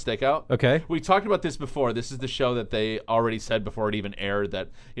Restaurant Stakeout. Okay. We talked about this before. This is the show that they already said before it even aired that,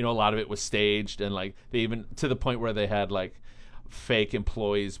 a lot of it was staged and like they even to the point where they had like fake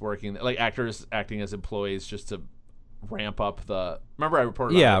employees working, like actors acting as employees just to ramp up the. Remember, I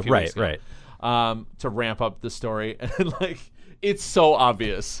reported on it a few weeks ago. To ramp up the story, and like it's so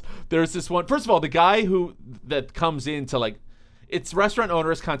obvious. There's this one. First of all, the guy that comes in to like. It's restaurant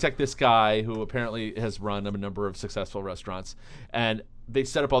owners contact this guy who apparently has run a number of successful restaurants, and they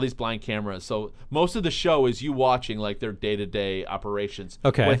set up all these blind cameras. So most of the show is you watching like their day-to-day operations,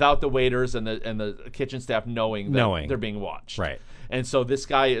 without the waiters and the kitchen staff knowing they're being watched. Right. And so this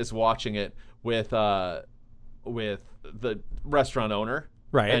guy is watching it with the restaurant owner,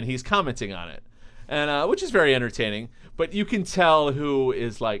 right, and he's commenting on it, and which is very entertaining. But you can tell who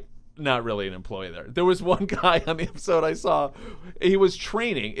is like. Not really an employee there. There was one guy on the episode I saw. He was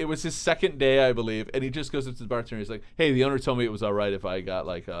training. It was his second day, I believe, and he just goes up to the bartender. He's like, "Hey, the owner told me it was all right if I got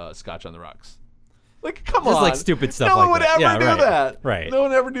like Scotch on the rocks." Like, come on, just like stupid stuff. No one would ever do that. Right. No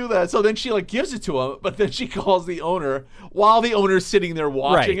one ever do that. So then she like gives it to him, but then she calls the owner while the owner's sitting there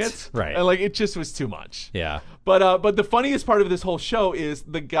watching it. Right. And like it just was too much. Yeah. But the funniest part of this whole show is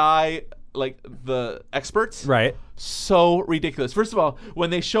the guy. Like the experts, right? So ridiculous. First of all, when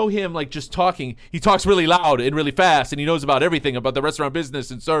they show him like just talking, he talks really loud and really fast, and he knows about everything about the restaurant business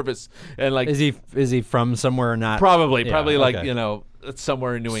and service. And like, is he from somewhere or not? Probably like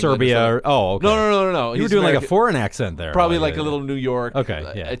somewhere in New England, Serbia. Or oh, okay. No. You were doing like a foreign accent there. Probably like a little New York,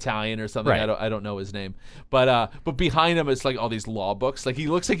 yeah. Italian or something. Right. I don't know his name, but behind him it's like all these law books. Like he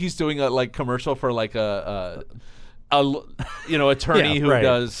looks like he's doing a like commercial for like a attorney who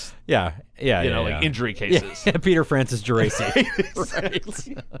does like injury cases. Yeah. Peter Francis Geraci.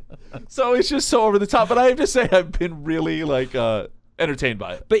 Exactly. So it's just so over the top. But I have to say I've been really like entertained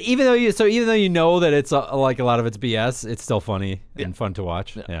by it. But even though you know that it's like a lot of it's BS, it's still funny and fun to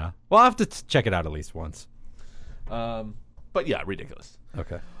watch. Yeah. Well, I'll have to check it out at least once. But yeah, ridiculous.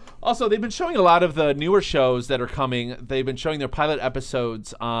 Okay. Also, they've been showing a lot of the newer shows that are coming. They've been showing their pilot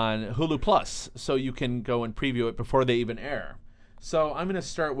episodes on Hulu Plus, so you can go and preview it before they even air. So I'm going to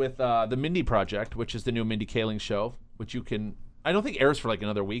start with The Mindy Project, which is the new Mindy Kaling show, which I don't think airs for like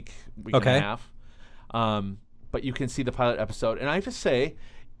another week and a half. But you can see the pilot episode. And I have to say,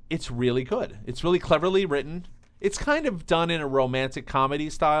 it's really good. It's really cleverly written. It's kind of done in a romantic comedy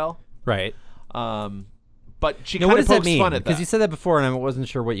style. Right. But she kind of pokes fun at that. Because you said that before, and I wasn't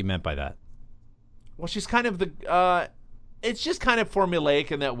sure what you meant by that. Well, she's kind of it's just kind of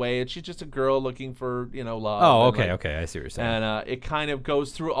formulaic in that way. She's just a girl looking for, love. Oh, okay, okay. I see what you're saying. And it kind of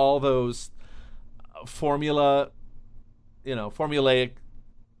goes through all those formulaic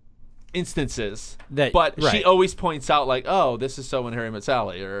instances. But she always points out, like, oh, this is so when Harry Met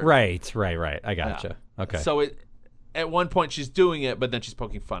Sally. Or, right. I gotcha. Yeah. Okay. So at one point she's doing it, but then she's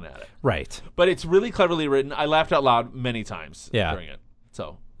poking fun at it. Right. But it's really cleverly written. I laughed out loud many times during it.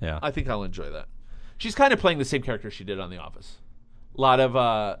 So I think I'll enjoy that. She's kind of playing the same character she did on The Office. A lot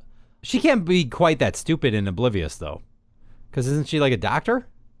of... She can't be quite that stupid and oblivious, though. Because isn't she like a doctor?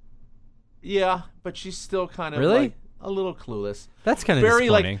 Yeah, but she's still kind of really? Like a little clueless. That's kind of very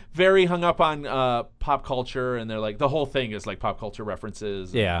disappointing. Like very hung up on pop culture, and they're like the whole thing is like pop culture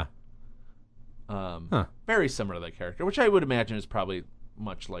references. Yeah. Very similar to that character, which I would imagine is probably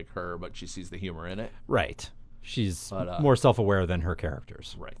much like her, but she sees the humor in it. Right. She's more self-aware than her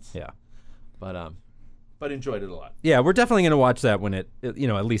characters. Right. Yeah. But enjoyed it a lot. Yeah, we're definitely going to watch that when at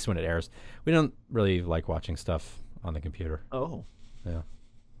least when it airs. We don't really like watching stuff on the computer. Oh.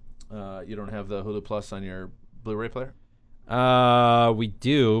 Yeah. You don't have the Hulu Plus on your Blu-ray player? We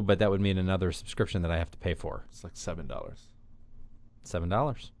do, but that would mean another subscription that I have to pay for. It's like $7.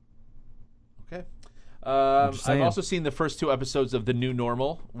 $7. Okay. I've also seen the first 2 episodes of The New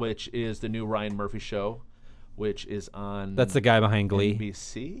Normal, which is the new Ryan Murphy show, which is on... That's the guy behind Glee.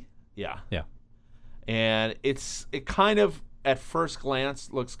 NBC? Yeah. Yeah. And it kind of, at first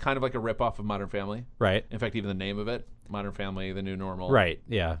glance, looks kind of like a ripoff of Modern Family. Right. In fact, even the name of it, Modern Family, The New Normal. Right,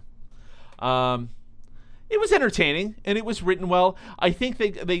 yeah. It was entertaining, and it was written well. I think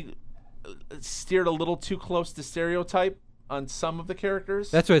they steered a little too close to stereotype on some of the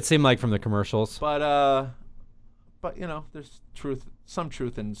characters. That's what it seemed like from the commercials. But there's some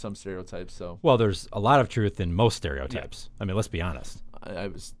truth in some stereotypes. So well, there's a lot of truth in most stereotypes. Yeah. I mean, let's be honest. I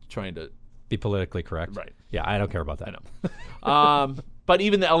was trying to be politically correct. Right. Yeah, I don't care about that. I know. But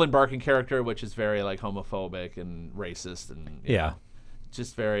even the Ellen Barkin character, which is very like homophobic and racist, and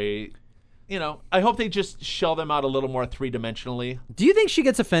just very. I hope they just shell them out a little more 3-dimensionally. Do you think she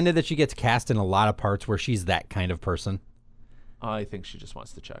gets offended that she gets cast in a lot of parts where she's that kind of person? I think she just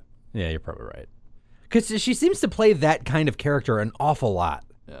wants to check. Yeah, you're probably right. Because she seems to play that kind of character an awful lot.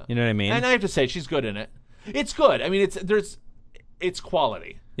 Yeah. You know what I mean? And I have to say, she's good in it. It's good. I mean, it's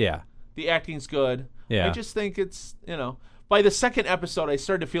quality. Yeah. The acting's good. Yeah. I just think it's, by the second episode, I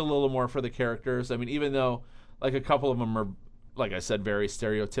started to feel a little more for the characters. I mean, even though like a couple of them are, like I said, very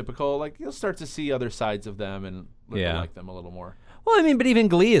stereotypical, like you'll start to see other sides of them and like them a little more. Well, I mean, but even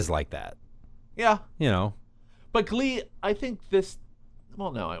Glee is like that. Yeah. You know. But Glee, I think this...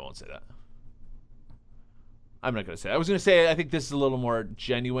 Well, no, I won't say that. I'm not going to say that. I was going to say I think this is a little more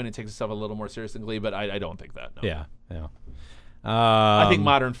genuine and takes itself a little more serious than Glee, but I don't think that, no. Yeah, yeah. I think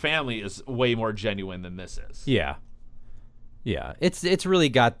Modern Family is way more genuine than this is. Yeah. Yeah. It's really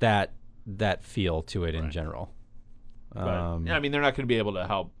got that feel to it in general. I mean, they're not going to be able to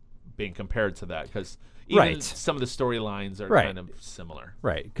help being compared to that because even some of the storylines are kind of similar.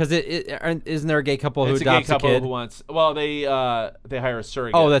 Right. Because isn't there a gay couple who adopts a kid? It's a gay couple who wants... Well, they hire a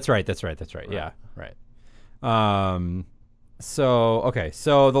surrogate. Oh, that's right. Yeah, right. So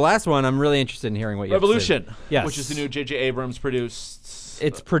the last one, I'm really interested in hearing what you Revolution, have to say. Yes. Which is the new J.J. Abrams produced.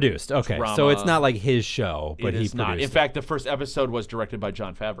 It's produced. Okay. Drama. So it's not like his show, but he produced not. In it. fact, the first episode was directed by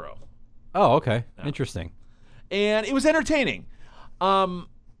Jon Favreau. Oh, okay. Yeah. Interesting. And it was entertaining.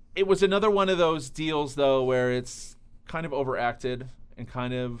 It was another one of those deals, though, where it's kind of overacted and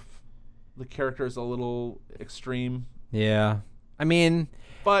kind of the character is a little extreme. Yeah. I mean...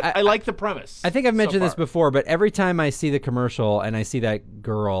 But I like the premise. I think I've mentioned this before, but every time I see the commercial and I see that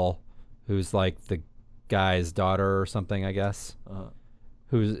girl who's like the guy's daughter or something, I guess,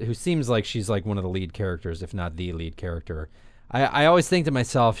 who seems like she's like one of the lead characters, if not the lead character, I always think to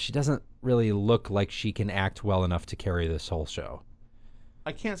myself, she doesn't really look like she can act well enough to carry this whole show.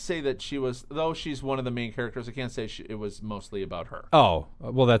 I can't say that she was, though she's one of the main characters, I can't say it was mostly about her. Oh,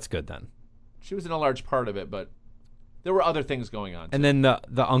 well, that's good then. She was in a large part of it, but... There were other things going on, too. And then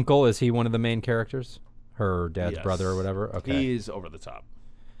the uncle, is he one of the main characters? Her dad's brother or whatever? Okay. He's over the top.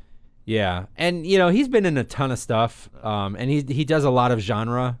 Yeah. And, you know, he's been in a ton of stuff, and he does a lot of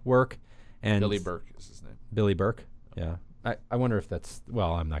genre work. And Billy Burke is his name. Billy Burke? Yeah. I wonder if that's...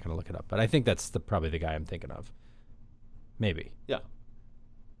 Well, I'm not going to look it up, but I think that's probably the guy I'm thinking of. Maybe. Yeah.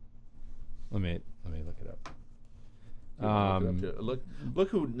 Let me look it up. Look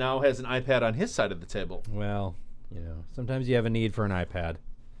who now has an iPad on his side of the table. Well... You know, sometimes you have a need for an iPad.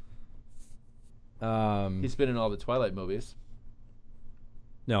 He's been in all the Twilight movies.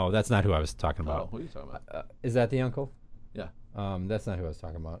 No, that's not who I was talking about. Oh, who are you talking about? Is that the uncle? Yeah. That's not who I was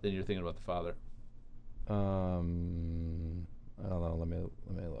talking about. Then you're thinking about the father. I don't know. Let me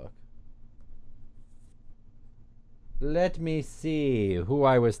look. Let me see who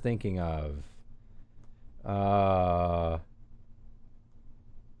I was thinking of.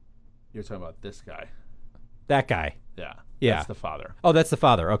 You're talking about this guy. That guy. Yeah. Yeah. That's the father. Oh, that's the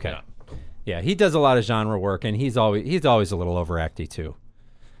father. Okay. Yeah, he does a lot of genre work, and he's always a little overacty too.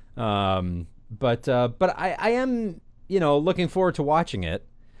 But I am, you know, looking forward to watching it.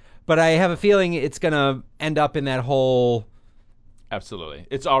 But I have a feeling it's gonna end up in that whole. Absolutely,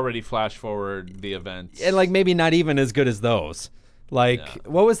 it's already flash forward the events, and like maybe not even as good as those. Like,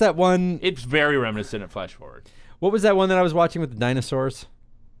 what was that one? It's very reminiscent of flash forward. What was that one that I was watching with the dinosaurs?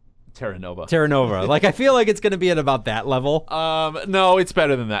 Terra Nova. Like, I feel like it's going to be at about that level. No, it's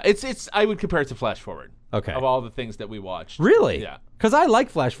better than that. It's. I would compare it to Flash Forward. Okay. Of all the things that we watched. Really? Yeah. Because I like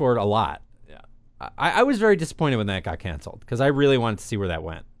Flash Forward a lot. Yeah. I was very disappointed when that got canceled because I really wanted to see where that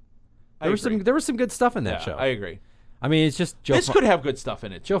went. There was some good stuff in that show. I agree. I mean, it's just This could have good stuff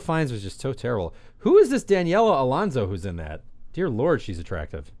in it. Joe Fiennes was just so terrible. Who is this Daniela Alonso who's in that? Dear Lord, she's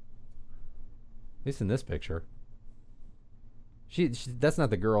attractive. At least in this picture. She that's not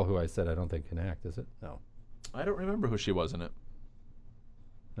the girl who I said I don't think can act, is it? No. I don't remember who she was in it.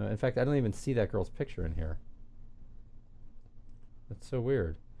 In fact, I don't even see that girl's picture in here. That's so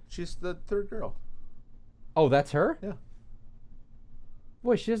weird. She's the third girl. Oh, that's her? Yeah.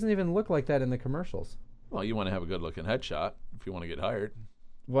 Boy, she doesn't even look like that in the commercials. Well, you want to have a good-looking headshot if you want to get hired.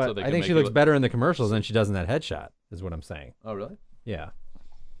 What? So I think she looks better in the commercials than she does in that headshot, is what I'm saying. Oh, really? Yeah.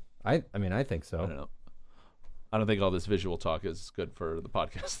 I mean, I think so. I don't know. I don't think all this visual talk is good for the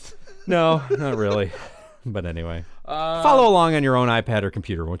podcast. No, not really. But anyway. Follow along on your own iPad or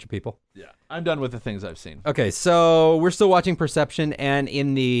computer, won't you, people? Yeah. I'm done with the things I've seen. Okay, so we're still watching Perception, and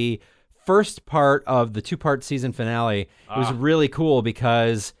in the first part of the 2-part season finale, it was really cool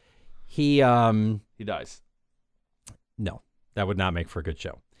because he dies. No, that would not make for a good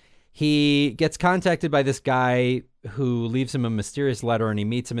show. He gets contacted by this guy who leaves him a mysterious letter, and he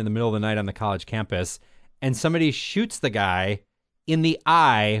meets him in the middle of the night on the college campus, and somebody shoots the guy in the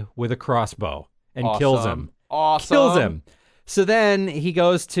eye with a crossbow and kills him. Awesome. Kills him. So then he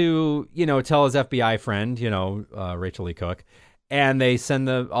goes to, tell his FBI friend, Rachel Lee Cook, and they send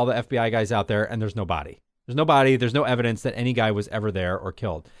all the FBI guys out there, and there's no body. There's no body. There's no evidence that any guy was ever there or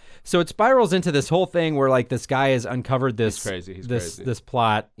killed. So it spirals into this whole thing where like this guy has uncovered this this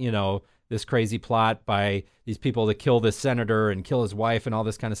plot, this crazy plot by these people to kill this senator and kill his wife and all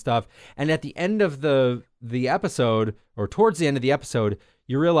this kind of stuff. And at the end of the episode, or towards the end of the episode,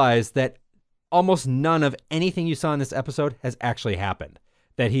 you realize that almost none of anything you saw in this episode has actually happened.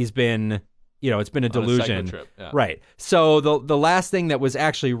 That he's been, it's been a delusion. Trip. Yeah. Right. So the last thing that was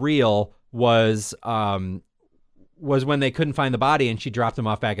actually real was when they couldn't find the body and she dropped him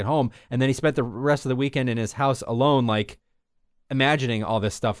off back at home. And then he spent the rest of the weekend in his house alone, like imagining all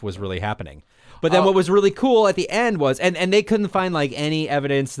this stuff was really happening. But then what was really cool at the end was, and they couldn't find like any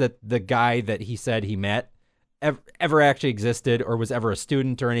evidence that the guy that he said he met ever actually existed or was ever a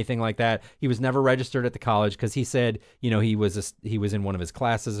student or anything like that. He was never registered at the college because he said, he was in one of his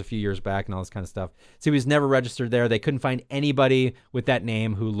classes a few years back and all this kind of stuff. So he was never registered there. They couldn't find anybody with that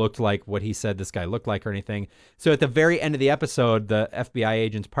name who looked like what he said this guy looked like or anything. So at the very end of the episode, the FBI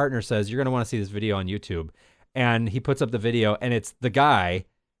agent's partner says, "You're going to want to see this video on YouTube." And he puts up the video, and it's the guy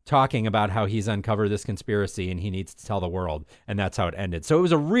talking about how he's uncovered this conspiracy and he needs to tell the world. And that's how it ended. So it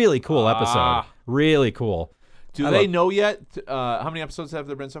was a really cool episode. Really cool. Do they know yet? How many episodes have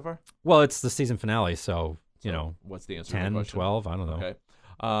there been so far? Well, it's the season finale, so what's the answer? 10, 12, I don't know.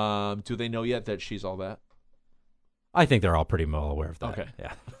 Okay. Do they know yet that she's all that? I think they're all pretty well aware of that. Okay.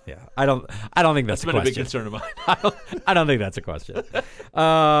 Yeah. I don't think that's a question. Been a big concern of mine. I don't think that's a question.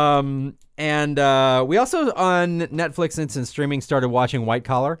 And we also on Netflix instant streaming started watching White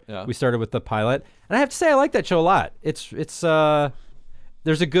Collar. Yeah. We started with the pilot, and I have to say I like that show a lot. It's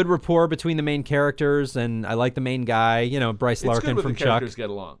there's a good rapport between the main characters, and I like the main guy, Bryce Larkin from the Chuck. Characters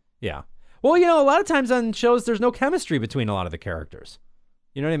get along. Yeah. Well, a lot of times on shows there's no chemistry between a lot of the characters.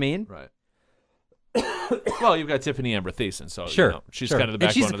 You know what I mean? Right. Well, you've got Tiffany Amber Thiessen, so she's kind of the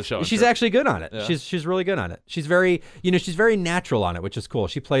backbone of the show. She's actually good on it. Yeah. She's really good on it. She's very natural on it, which is cool.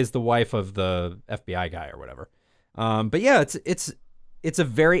 She plays the wife of the FBI guy or whatever. But yeah, it's a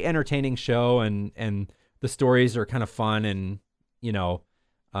very entertaining show, and the stories are kind of fun, and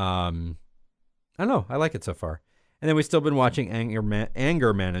I don't know. I like it so far. And then we've still been watching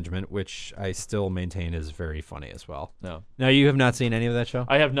Anger Management, which I still maintain is very funny as well. No. Now, you have not seen any of that show?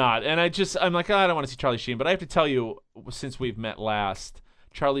 I have not. And I'm like, I don't want to see Charlie Sheen. But I have to tell you, since we've met last,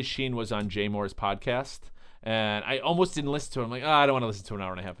 Charlie Sheen was on Jay Moore's podcast. And I almost didn't listen to him. I'm like, I don't want to listen to an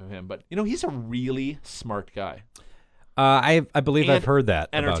hour and a half of him. But, he's a really smart guy. I believe I've heard that.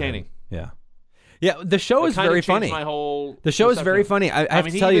 Entertaining. Yeah. Yeah, the show is very funny. The show is very funny. I have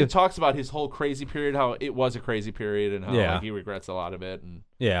to tell you, he even talks about his whole crazy period, how it was a crazy period, and how he regrets a lot of it. And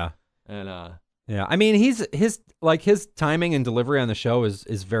I mean, his timing and delivery on the show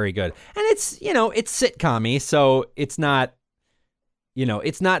is very good, and it's sitcom-y, so it's not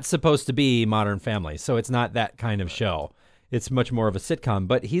supposed to be Modern Family, so it's not that kind of show. It's much more of a sitcom,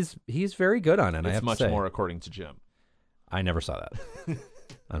 but he's very good on it. It's much more according to Jim. I never saw that,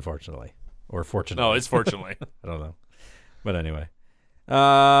 unfortunately. Or fortunately. No, it's fortunately. I don't know. But anyway.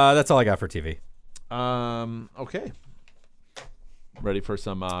 That's all I got for TV. Okay. Ready for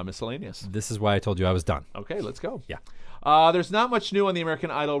some miscellaneous? This is why I told you I was done. Okay, let's go. Yeah. There's not much new on the American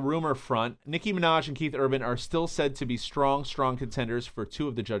Idol rumor front. Nicki Minaj and Keith Urban are still said to be strong contenders for 2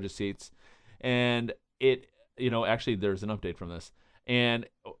 of the judges' seats. And actually there's an update from this. And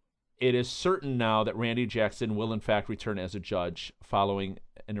it is certain now that Randy Jackson will in fact return as a judge following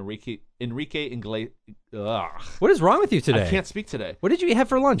Enrique Iglesias. What is wrong with you today? I can't speak today. What did you have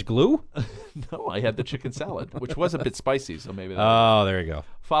for lunch? Glue? No, I had the chicken salad, which was a bit spicy, so maybe. There you go.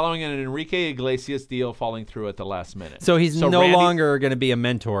 Following an Enrique Iglesias deal falling through at the last minute. So he's no longer going to be a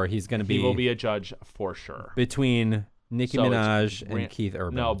mentor. He will be a judge for sure. Between Nicki Minaj and Keith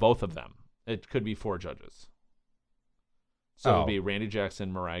Urban. No, both of them. It could be 4 judges. So it'll be Randy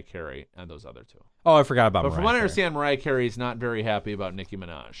Jackson, Mariah Carey, and those other 2. Oh, I forgot about Mariah But from what I Carey. understand, Mariah Carey is not very happy about Nicki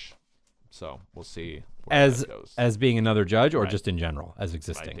Minaj. So we'll see where that goes. As being another judge, or just in general, as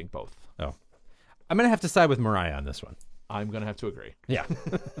existing? I think both. Oh. I'm going to have to side with Mariah on this one. I'm going to have to agree. Yeah.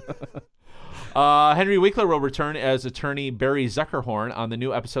 Henry Winkler will return as attorney Barry Zuckerhorn on the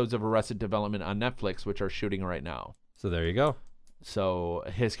new episodes of Arrested Development on Netflix, which are shooting right now. So there you go. So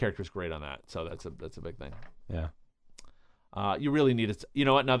his character's great on that. So that's a big thing. Yeah. You really need to. You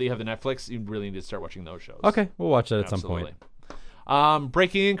know what? Now that you have the Netflix, you really need to start watching those shows. Okay, we'll watch that at some point.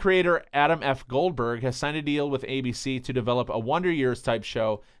 Breaking In creator Adam F. Goldberg has signed a deal with ABC to develop a Wonder Years type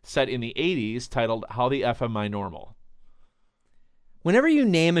show set in the 80s titled How the F Am I Normal? Whenever you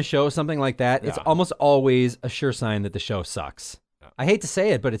name a show something like that, it's almost always a sure sign that the show sucks. Yeah. I hate to say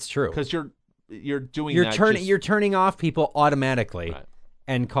it, but it's true. Because you're turning off people automatically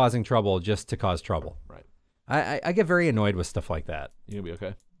and causing trouble just to cause trouble. Right. I get very annoyed with stuff like that. You gonna be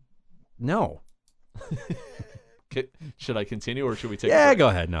okay? No. Should I continue or should we take? Yeah, go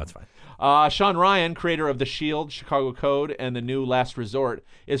ahead. No, it's fine. Sean Ryan, creator of The Shield, Chicago Code, and the new Last Resort,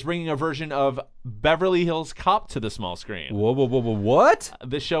 is bringing a version of Beverly Hills Cop to the small screen. Whoa, what?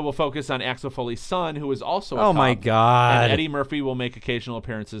 This show will focus on Axel Foley's son, who is also a Oh cop, my God. and Eddie Murphy will make occasional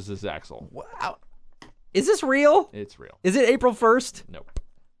appearances as Axel. Wow. Is this real? It's real. Is it April 1st? Nope.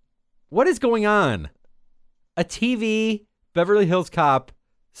 What is going on? A TV Beverly Hills Cop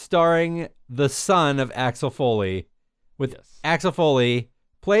starring the son of Axel Foley, with Axel Foley,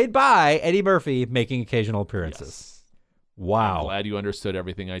 played by Eddie Murphy, making occasional appearances. Yes. Wow. I'm glad you understood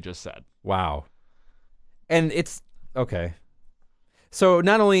everything I just said. Wow. And it's okay. So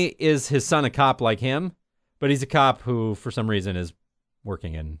not only is his son a cop like him, but he's a cop who, for some reason, is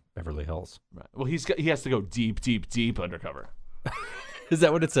working in Beverly Hills. Right. Well, he has to go deep undercover. Is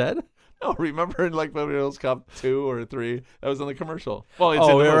that what it said? No, remember in like Beverly Hills Cop 2 or 3? That was on the commercial. Well, it's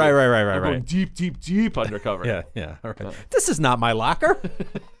Oh, in the movie. right. They're going deep undercover. Yeah. All right. This is not my locker.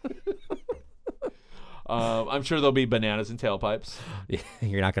 I'm sure there'll be bananas and tailpipes.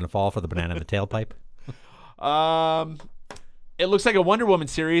 You're not going to fall for the banana in the tailpipe. It looks like a Wonder Woman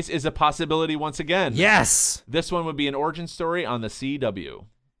series is a possibility once again. Yes. This one would be an origin story on the CW.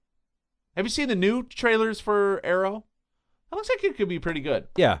 Have you seen the new trailers for Arrow? That looks like it could be pretty good.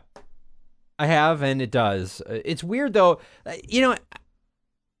 Yeah. I have, and it does. It's weird, though. I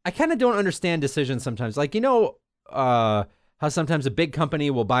kind of don't understand decisions sometimes. Like, how sometimes a big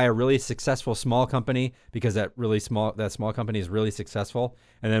company will buy a really successful small company because that small company is really successful.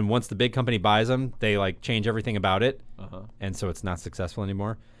 And then once the big company buys them, they like change everything about it. And so it's not successful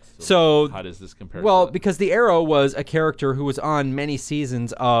anymore. So how does this compare? Well, to because the Arrow was a character who was on many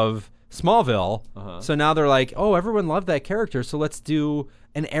seasons of Smallville. So now they're like, oh, everyone loved that character, so let's do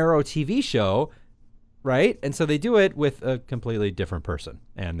an Arrow TV show, right? And so they do it with a completely different person,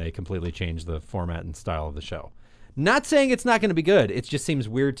 and they completely change the format and style of the show. Not saying it's not going to be good. It just seems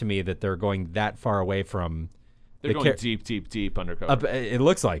weird to me that they're going that far away from... They're going deep undercover. It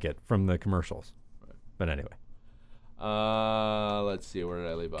looks like it from the commercials. Right. But anyway. Let's see. Where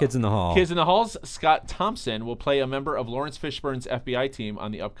did I leave off? Kids in the Hall. Kids in the Hall's Scott Thompson will play a member of Lawrence Fishburne's FBI team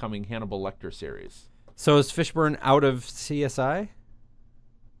on the upcoming Hannibal Lecter series. So is Fishburne out of CSI?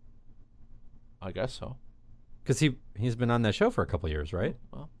 I guess so. Because he's been on that show for a couple years, right?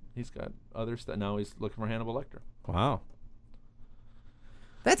 Well, he's got other stuff. Now he's looking for Hannibal Lecter. Wow.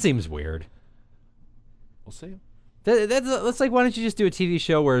 That seems weird. We'll see. That's like, why don't you just do a TV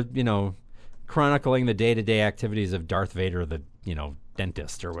show where, chronicling the day-to-day activities of Darth Vader, the,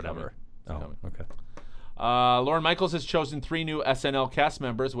 dentist or whatever. Okay. Lorne Michaels has chosen 3 new SNL cast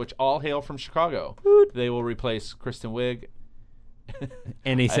members, which all hail from Chicago. They will replace Kristen Wiig.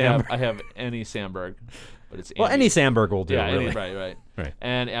 Annie Samberg. I have Annie Samberg, but it's Annie. Well, Annie Samberg will do. Yeah, really. right.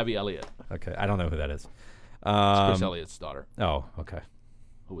 And Abby Elliott. Okay, I don't know who that is. It's Chris Elliott's daughter. Oh, okay.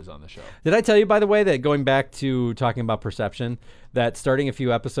 Who was on the show? Did I tell you, by the way, that going back to talking about perception, that starting a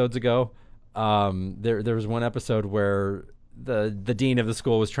few episodes ago, there was one episode where the dean of the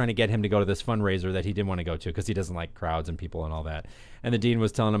school was trying to get him to go to this fundraiser that he didn't want to go to because he doesn't like crowds and people and all that. And the dean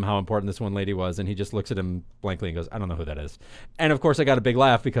was telling him how important this one lady was, and he just looks at him blankly and goes, I don't know who that is. And of course I got a big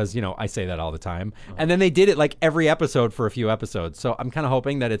laugh because, I say that all the time. And then they did it like every episode for a few episodes. So I'm kind of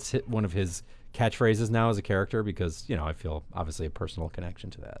hoping that it's one of his catchphrases now as a character because, I feel obviously a personal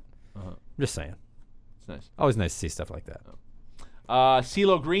connection to that. I'm just saying. It's nice. Always nice to see stuff like that.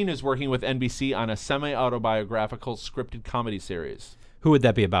 CeeLo Green is working with NBC on a semi-autobiographical scripted comedy series. Who would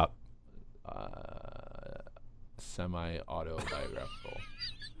that be about? Semi-autobiographical.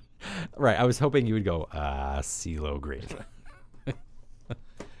 Right. I was hoping you would go, CeeLo Green.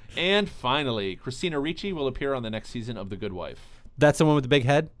 And finally, Christina Ricci will appear on the next season of The Good Wife. That's the one with the big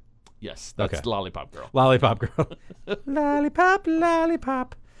head? Yes, that's Lollipop Girl. Lollipop Girl.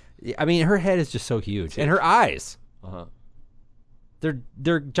 Lollipop. I mean, her head is just so huge. And her eyes.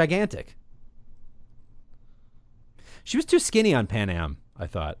 They're gigantic. She was too skinny on Pan Am, I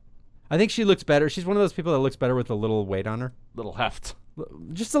thought. I think she looks better. She's one of those people that looks better with a little weight on her. Little heft.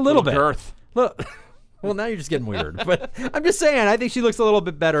 Just a little bit. Girth. Well, now you're just getting weird. But I'm just saying, I think she looks a little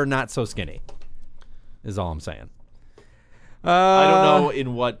bit better, not so skinny, is all I'm saying. I don't know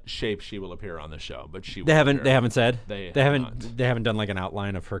in what shape she will appear on the show, but she will appear. They haven't said? They haven't done like an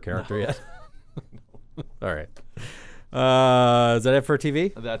outline of her character yet? All right. Is that it for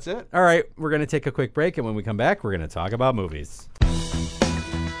TV? That's it. All right. We're going to take a quick break, and when we come back, we're going to talk about movies.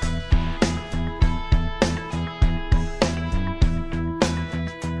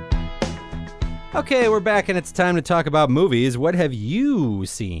 Okay, we're back, and it's time to talk about movies. What have you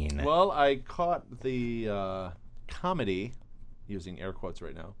seen? Well, I caught the comedy, using air quotes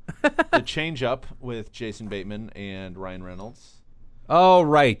right now, The Change Up with Jason Bateman and Ryan Reynolds. Oh,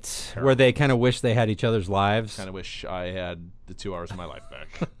 right. Where they kind of wish they had each other's lives. Kind of wish I had the 2 hours of my life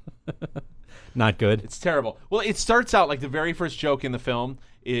back. Not good. It's terrible. Well, it starts out like the very first joke in the film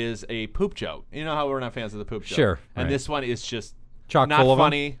is a poop joke. You know how we're not fans of the poop joke. Sure. And right. this one is just Chock not full of 'em?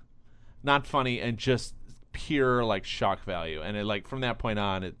 funny, not funny, and just pure like shock value. And it like from that point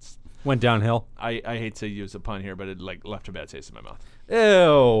on, it's Went downhill. I hate to use a pun here, but it like left a bad taste in my mouth.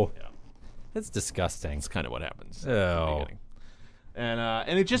 Ew. Yeah. That's disgusting. That's kind of what happens. Ew. At the beginning.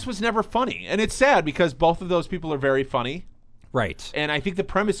 And it just was never funny. And it's sad because both of those people are very funny. Right. And I think the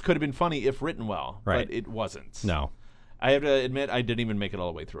premise could have been funny if written well. Right. But it wasn't. No. I have to admit, I didn't even make it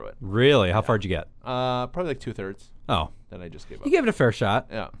all the way through it. Really? How far'd you get? Probably like 2/3. Oh. Then I just gave up. You gave it a fair shot.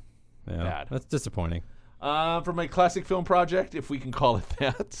 Yeah. Yeah. Bad. That's disappointing. For my classic film project, if we can call it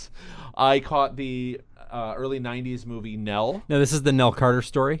that, I caught the early 90s movie Nell. No, this is the Nell Carter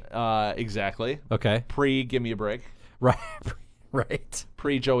story. Exactly. Okay. Pre-Give Me a Break. Right. Right.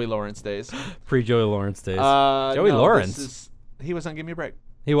 Pre-Joey Lawrence days. Pre-Joey Lawrence days. Joey Lawrence? He was on Give Me a Break.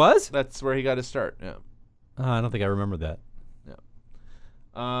 He was? That's where he got his start. Yeah. I don't think I remember that.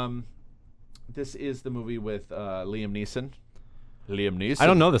 This is the movie with Liam Neeson. Liam Neeson. I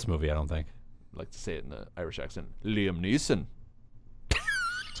don't know this movie, I don't think. I like to say it in the Irish accent. Liam Neeson.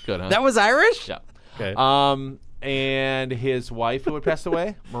 It's good, huh? That was Irish? Yeah. Okay. And his wife who had passed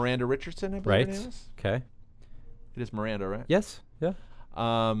away, Miranda Richardson, I believe her name Right. is. Okay. It is Miranda, right? Yes. Yeah.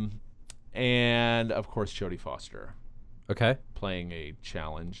 And of course Jodie Foster Okay. playing a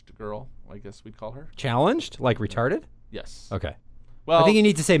challenged girl, I guess we'd call her. Challenged? Like retarded? Yes. Okay. Well, I think you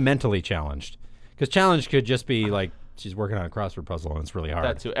need to say mentally challenged. Because challenged could just be like she's working on a crossword puzzle and it's really hard.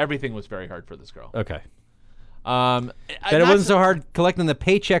 that too. Everything was very hard for this girl. Okay. Bet Bet it wasn't so hard collecting the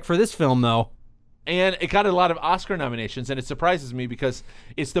paycheck for this film, though. And it got a lot of Oscar nominations, and it surprises me because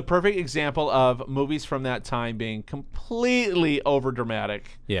it's the perfect example of movies from that time being completely overdramatic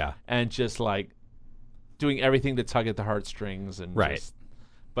Yeah. and just like doing everything to tug at the heartstrings and Right. just,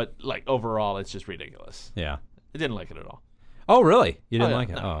 but like overall, it's just ridiculous. Yeah. I didn't like it at all. Oh, really? You didn't yeah. like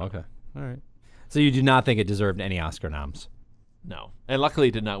it? No. Oh, okay. All right. So you do not think it deserved any Oscar noms? No, and luckily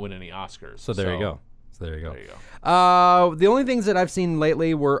it did not win any Oscars. So there you go. There you go. There you go. The only things that I've seen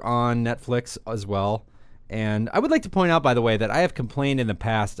lately were on Netflix as well. And I would like to point out, by the way, that I have complained in the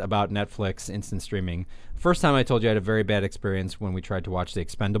past about Netflix instant streaming. First time I told you I had a very bad experience when we tried to watch The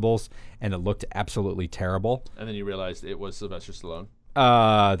Expendables, and it looked absolutely terrible. And then you realized it was Sylvester Stallone.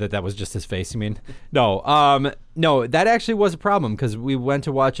 That was just his face, you mean? No, no, that actually was a problem because we went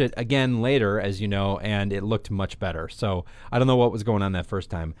to watch it again later, as you know, and it looked much better. So I don't know what was going on that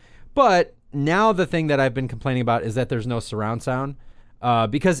first time. But now the thing that I've been complaining about is that there's no surround sound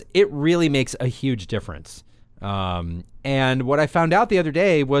because it really makes a huge difference. And what I found out the other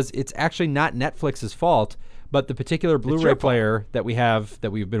day was it's actually not Netflix's fault, but the particular Blu-ray player that we have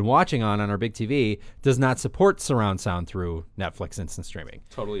that we've been watching on our big TV does not support surround sound through Netflix instant streaming.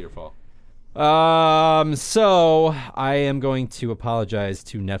 Totally your fault. So I am going to apologize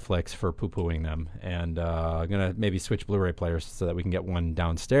to Netflix for poo-pooing them, and I'm gonna maybe switch Blu-ray players so that we can get one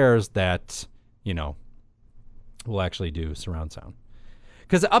downstairs that, you know, will actually do surround sound.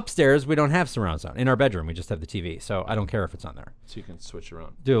 Because upstairs we don't have surround sound. In our bedroom we just have the TV, so I don't care if it's on there. So you can switch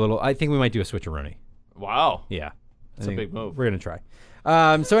around. Do a little. I think we might do a switcheroonie. Wow. Yeah, That's a big move. We're gonna try.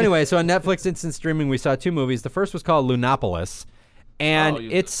 So anyway, so on Netflix instant streaming we saw two movies. The first was called Lunopolis. And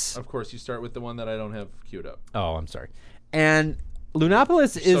it's... Of course, you start with the one that I don't have queued up. Oh, I'm sorry. And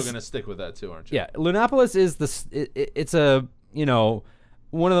Lunopolis is... You're still going to stick with that, too, aren't you? Yeah. Lunopolis is it's a, you know,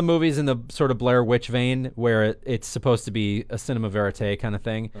 one of the movies in the sort of Blair Witch vein where it's supposed to be a cinema verite kind of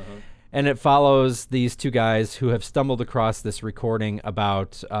thing. Uh-huh. And it follows these two guys who have stumbled across this recording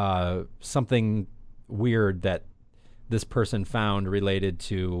about something weird that this person found related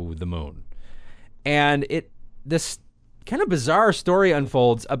to the moon. And this kind of bizarre story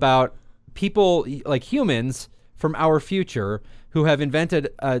unfolds about people like humans from our future who have invented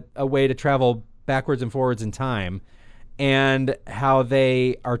a way to travel backwards and forwards in time, and how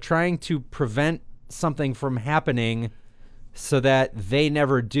they are trying to prevent something from happening so that they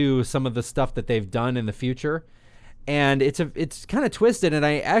never do some of the stuff that they've done in the future. And it's kind of twisted, and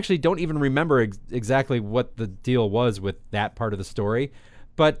I actually don't even remember exactly what the deal was with that part of the story,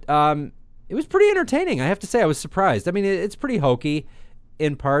 but it was pretty entertaining, I have to say. I was surprised. I mean, it's pretty hokey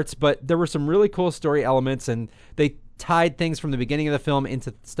in parts, but there were some really cool story elements, and they tied things from the beginning of the film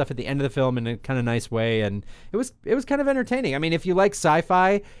into stuff at the end of the film in a kind of nice way, and it was kind of entertaining. I mean, if you like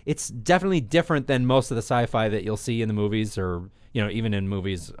sci-fi, it's definitely different than most of the sci-fi that you'll see in the movies, or even in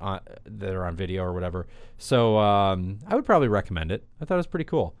movies that are on video or whatever. So I would probably recommend it. I thought it was pretty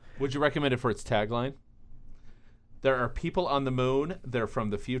cool. Would you recommend it for its tagline? There are people on the moon, they're from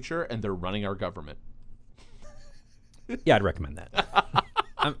the future, and they're running our government. Yeah, I'd recommend that.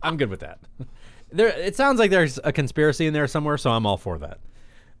 I'm good with that. It sounds like there's a conspiracy in there somewhere, so I'm all for that.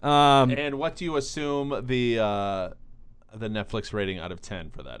 And what do you assume the Netflix rating out of 10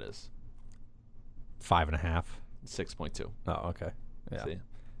 for that is? 5.5. 6.2. Oh, okay. Yeah. See?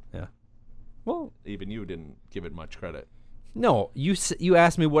 Yeah. Well, even you didn't give it much credit. No, you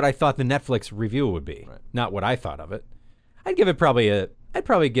asked me what I thought the Netflix review would be, right. Not what I thought of it. I'd probably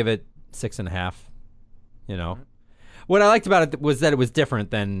give it 6.5. Right. What I liked about it was that it was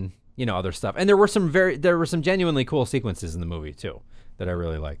different than other stuff, and there were some genuinely cool sequences in the movie too that I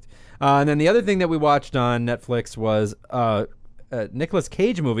really liked. And then the other thing that we watched on Netflix was a Nicolas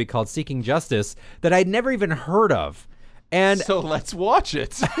Cage movie called Seeking Justice that I'd never even heard of, and so let's watch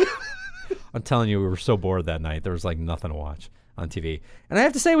it. I'm telling you, we were so bored that night. There was like nothing to watch on TV. And I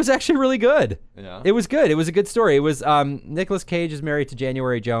have to say, it was actually really good. Yeah. It was good. It was a good story. It was Nicolas Cage is married to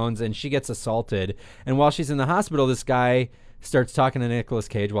January Jones, and she gets assaulted. And while she's in the hospital, this guy starts talking to Nicolas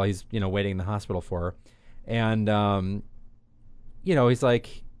Cage while he's, waiting in the hospital for her. And, he's like,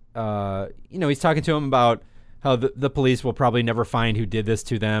 he's talking to him about how the police will probably never find who did this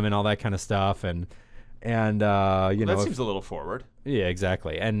to them and all that kind of stuff. And that seems a little forward. Yeah,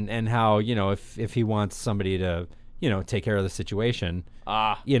 exactly. And how, if he wants somebody to, take care of the situation,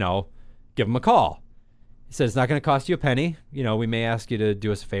 give him a call. He says it's not going to cost you a penny. We may ask you to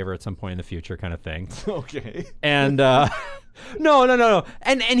do us a favor at some point in the future, kind of thing. Okay. And no.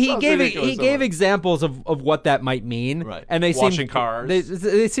 And he gave examples of what that might mean. Right. And they washing cars.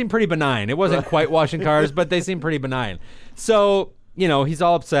 They seem pretty benign. It wasn't quite washing cars, but they seem pretty benign. So, he's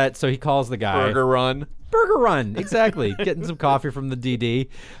all upset, so he calls the guy. Burger Run, exactly. Getting some coffee from the DD.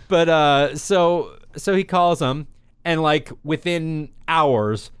 But so he calls him, and like within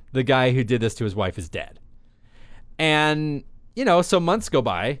hours, the guy who did this to his wife is dead. And, so months go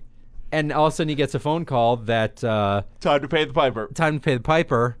by, and all of a sudden he gets a phone call that time to pay the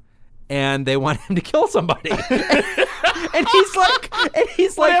piper. And they want him to kill somebody. And he's like,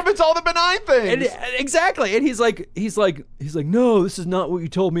 what happens to all the benign things? Exactly. And he's like, no, this is not what you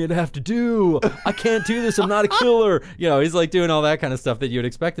told me I'd have to do. I can't do this. I'm not a killer. He's like doing all that kind of stuff that you would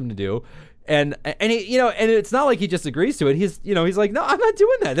expect him to do. And he, and it's not like he just agrees to it. He's like, no, I'm not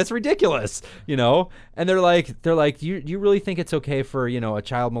doing that. That's ridiculous. And they're like, you really think it's okay for, a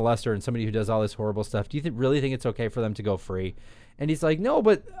child molester and somebody who does all this horrible stuff? Do you really think it's okay for them to go free? And he's like, no,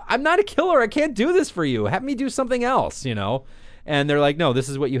 but I'm not a killer. I can't do this for you. Have me do something else, And they're like, no, this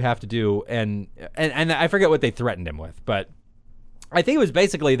is what you have to do. And I forget what they threatened him with, but I think it was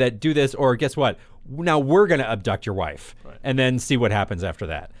basically that do this, or guess what? Now we're going to abduct your wife, right, and then see what happens after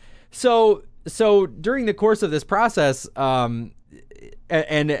that. So during the course of this process, and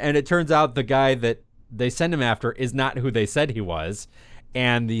it turns out the guy that they send him after is not who they said he was,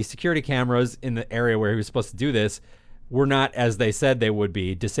 and the security cameras in the area where he was supposed to do this were not as they said they would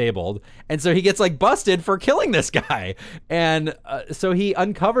be, disabled. And so he gets like busted for killing this guy. And so he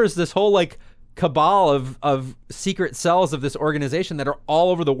uncovers this whole like cabal of secret cells of this organization that are all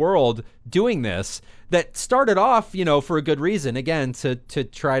over the world doing this, that started off, for a good reason, again, to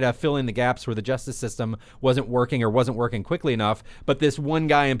try to fill in the gaps where the justice system wasn't working or wasn't working quickly enough. But this one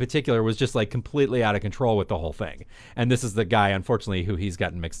guy in particular was just like completely out of control with the whole thing. And this is the guy, unfortunately, who he's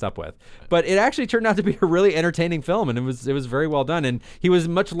gotten mixed up with. But it actually turned out to be a really entertaining film, and it was very well done. And he was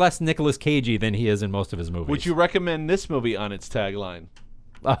much less Nicolas Cagey than he is in most of his movies. Would you recommend this movie on its tagline?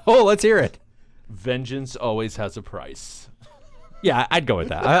 Oh, let's hear it. Vengeance always has a price. Yeah, I'd go with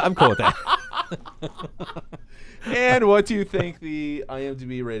that. I'm cool with that. And what do you think the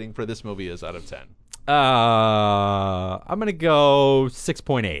IMDb rating for this movie is out of 10? I'm going to go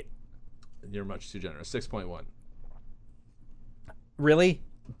 6.8. You're much too generous. 6.1. Really?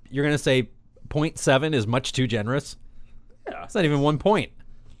 You're going to say 0.7 is much too generous? Yeah. It's not even 1 point.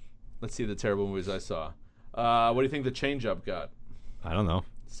 Let's see the terrible movies I saw. What do you think the Change Up got? I don't know.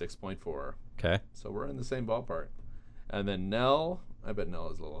 6.4. Okay. So we're in the same ballpark. And then Nell, I bet Nell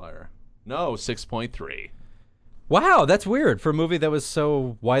is a little higher. No, 6.3. Wow, that's weird for a movie that was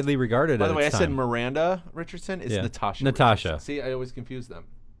so widely regarded. By the way, I time. said Miranda Richardson. It's Natasha. Natasha. Richardson. See, I always confuse them.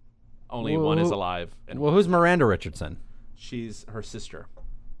 Only one is alive. And who's Miranda Richardson? She's her sister.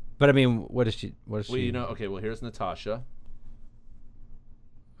 But I mean, what is she? Well, okay. Well, here's Natasha.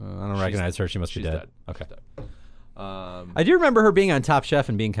 I don't recognize her. She must be dead. Okay. I do remember her being on Top Chef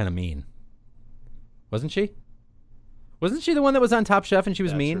and being kind of mean. Wasn't she? Wasn't she the one that was on Top Chef and she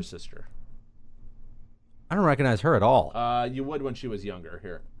was That's mean? her sister. I don't recognize her at all. You would when she was younger.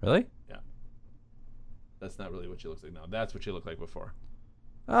 Here. Really? Yeah. That's not really what she looks like now. That's what she looked like before.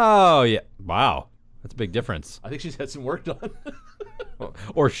 Oh, yeah. Wow. That's a big difference. I think she's had some work done.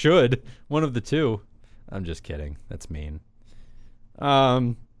 Or should. One of the two. I'm just kidding. That's mean.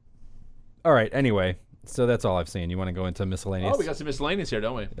 All right. Anyway, so that's all I've seen. You want to go into miscellaneous? Oh, we got some miscellaneous here,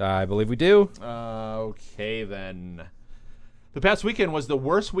 don't we? I believe we do. Okay, then. The past weekend was the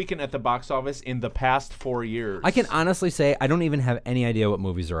worst weekend at the box office in the past 4 years. I can honestly say I don't even have any idea what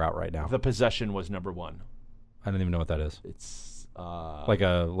movies are out right now. The Possession was number one. I don't even know what that is. It's Like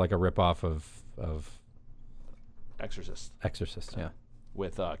a ripoff of Exorcist. Exorcist. Yeah.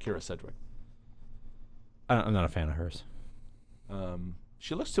 With Kira Sedgwick. I'm not a fan of hers.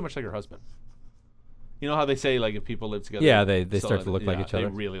 She looks too much like her husband. You know how they say, like, if people live together... Yeah, they start to look like each other.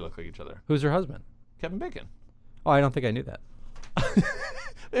 They really look like each other. Who's her husband? Kevin Bacon. Oh, I don't think I knew that.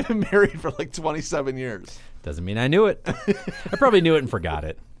 They've been married for like 27 years. Doesn't mean I knew it. I probably knew it and forgot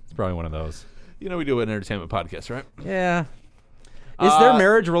it. It's probably one of those. You know we do an entertainment podcast, right? Yeah. Is their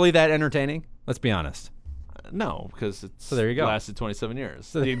marriage really that entertaining? Let's be honest. No, because it's there you go. lasted 27 years.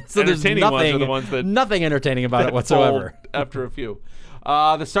 So The there's entertaining ones are the ones that nothing entertaining about it whatsoever. fold after a few.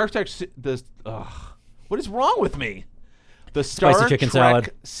 The Star Trek... what is wrong with me? The Star Spicy chicken Trek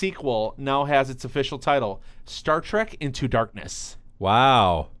salad. sequel now has its official title, Star Trek Into Darkness.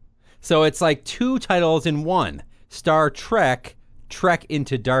 Wow. So it's like two titles in one. Star Trek, Trek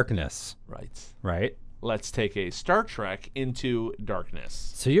Into Darkness. Right. Right? Let's take a Star Trek Into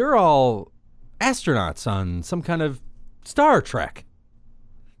Darkness. So you're all astronauts on some kind of Star Trek.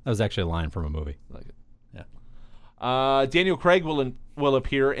 That was actually a line from a movie. Like it. Yeah. Daniel Craig will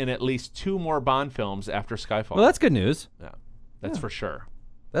appear in at least 2 more Bond films after Skyfall. Well, that's good news. Yeah, that's for sure.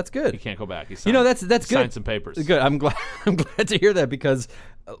 That's He good. can't go back. He You know, signed, that's good. Signed some papers. Good. I'm glad to hear that because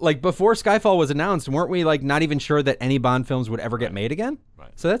like before Skyfall was announced, weren't we like not even sure that any Bond films would ever get made again?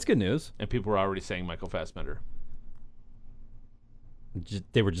 Right. So that's good news. And people were already saying Michael Fassbender.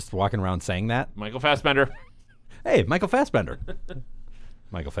 They were just walking around saying that. Michael Fassbender. Hey, Michael Fassbender.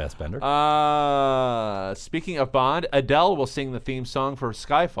 Michael Fassbender. Speaking of Bond, Adele will sing the theme song for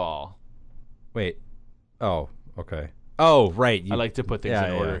Skyfall. Wait. Oh, okay. Oh, right. I like to put things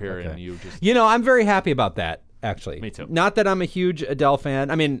in order here, okay. and you just... You know, I'm very happy about that, actually. Me too. Not that I'm a huge Adele fan.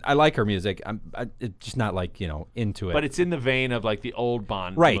 I mean, I like her music. It's just not like, into it. But it's in the vein of like the old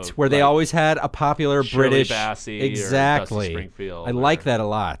Bond right, movie, where they like always had a popular Shirley British... Bassey or Dusty exactly. Springfield I like that a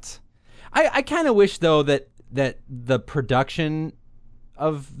lot. I kind of wish, though, that the production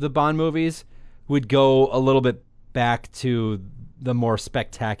of the Bond movies would go a little bit back to the more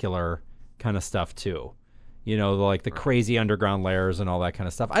spectacular kind of stuff, too. Like the crazy underground layers and all that kind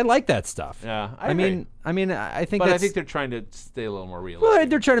of stuff. I like that stuff. Yeah, I mean, I think. But I think they're trying to stay a little more realistic. Well,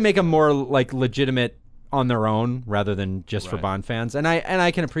 they're trying to make them more like legitimate on their own rather than just for Right. Bond fans, and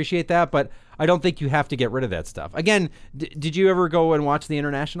I can appreciate that. But I don't think you have to get rid of that stuff. Again, did you ever go and watch The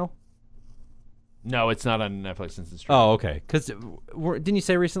International? No, it's not on Netflix since it's Oh, okay. Because didn't you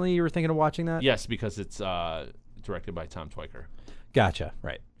say recently you were thinking of watching that? Yes, because it's directed by Tom Twyker. Gotcha.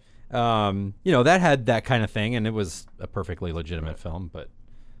 Right. That had that kind of thing, and it was a perfectly legitimate film. But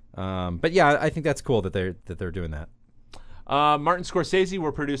yeah, I think that's cool that they're doing that. Martin Scorsese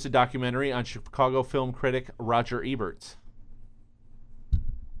will produce a documentary on Chicago film critic Roger Ebert.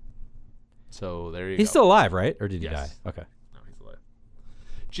 So there you go. He's still alive, right? Or did he Yes. die? Okay. No, he's alive.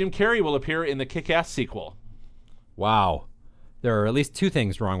 Jim Carrey will appear in the Kick-Ass sequel. Wow. There are at least 2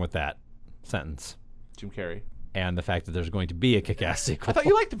 things wrong with that sentence. Jim Carrey. And the fact that there's going to be a Kick-Ass sequel. I thought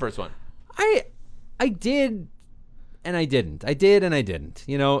you liked the first one. I did, and I didn't. I did, and I didn't.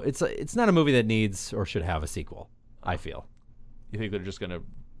 It's not a movie that needs or should have a sequel, I feel. You think they're just going to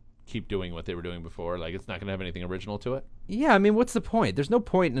keep doing what they were doing before? Like, it's not going to have anything original to it? Yeah, I mean, what's the point? There's no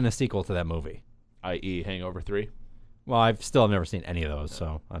point in a sequel to that movie. I.e. Hangover 3? Well, I've still never seen any of those,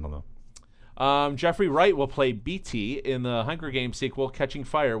 so I don't know. Jeffrey Wright will play Beatty in the Hunger Games sequel, Catching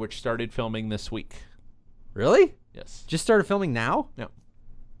Fire, which started filming this week. Really? Yes. Just started filming now? Yeah.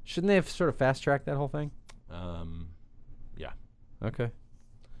 Shouldn't they have sort of fast-tracked that whole thing? Yeah. Okay.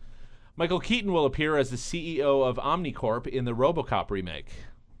 Michael Keaton will appear as the CEO of Omnicorp in the RoboCop remake.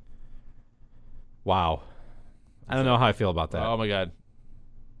 Wow. I don't know how I feel about that. Oh, my God.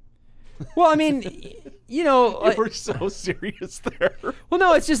 Well, I mean, You were so serious there. Well,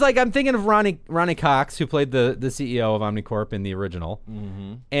 no, it's just like I'm thinking of Ronnie Cox, who played the CEO of Omnicorp in the original.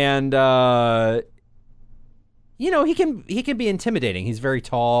 Mm-hmm. And, he can be intimidating. He's very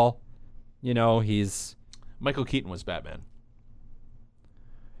tall. He's... Michael Keaton was Batman.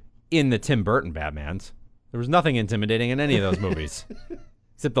 In the Tim Burton Batmans, there was nothing intimidating in any of those movies.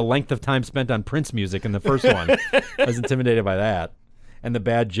 Except the length of time spent on Prince music in the first one. I was intimidated by that. And the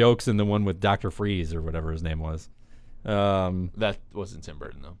bad jokes in the one with Dr. Freeze or whatever his name was. That wasn't Tim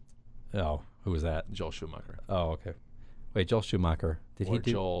Burton, though. Oh, who was that? Joel Schumacher. Oh, okay. Wait, Joel Schumacher. Did Or he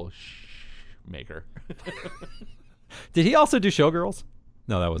do? Joel Maker. Did he also do Showgirls?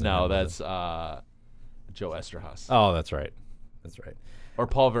 No, that wasn't. No, him, was that's it? Joe Esterhaus. Oh, that's right. That's right. Or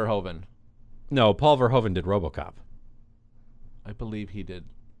Paul Verhoeven. No, Paul Verhoeven did RoboCop. I believe he did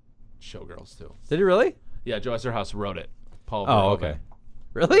Showgirls, too. Did he really? Yeah, Joe Esterhaus wrote it. Paul Verhoeven. Oh, okay.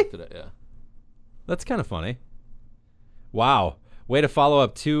 Really? Did it, yeah. That's kind of funny. Wow. Way to follow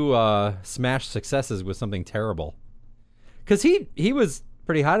up two smash successes with something terrible. Because he was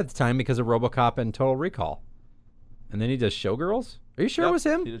pretty hot at the time because of RoboCop and Total Recall. And then he does Showgirls? Are you sure it was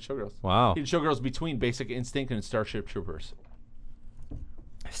him? He did Showgirls. Wow. He did Showgirls between Basic Instinct and Starship Troopers.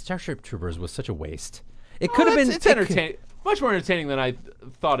 Starship Troopers was such a waste. It could have been... It's entertaining. Much more entertaining than I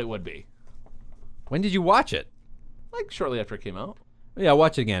thought it would be. When did you watch it? Like, shortly after it came out. Yeah,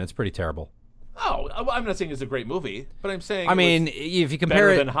 watch it again. It's pretty terrible. Oh, I'm not saying it's a great movie, but I'm saying I it mean, was if you compare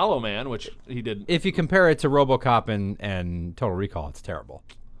better it... than Hollow Man, which he did. If you compare it to RoboCop and Total Recall, it's terrible.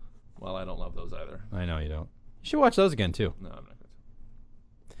 Well, I don't love those either. I know you don't. You should watch those again, too. No, I'm not going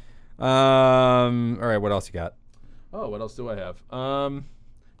to. All right, what else you got? Oh, what else do I have?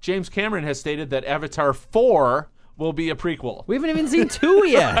 James Cameron has stated that Avatar 4 will be a prequel. We haven't even seen 2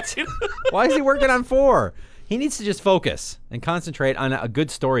 yet. Why is he working on 4? He needs to just focus and concentrate on a good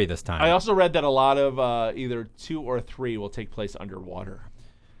story this time. I also read that a lot of either 2 or 3 will take place underwater.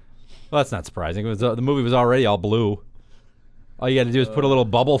 Well, that's not surprising. The movie was already all blue. All you got to do is put a little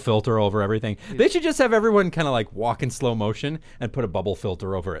bubble filter over everything. They should just have everyone kind of like walk in slow motion and put a bubble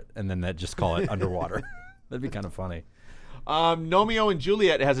filter over it, and then just call it underwater. That'd be kind of funny. Gnomeo and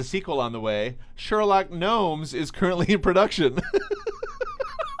Juliet has a sequel on the way. Sherlock Gnomes is currently in production.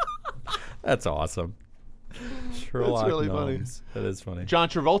 That's awesome. Sherlock really Gnomes. That is funny. John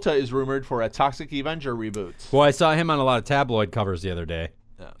Travolta is rumored for a Toxic Avenger reboot. Well, I saw him on a lot of tabloid covers the other day.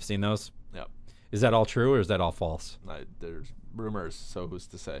 Yeah. Seen those? Yep. Is that all true or is that all false? There's rumors, so who's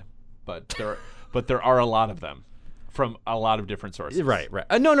to say? But there are a lot of them from a lot of different sources. Right.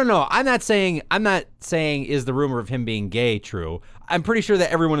 No. I'm not saying is the rumor of him being gay true. I'm pretty sure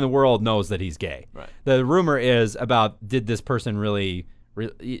that everyone in the world knows that he's gay. Right. The rumor is about did this person really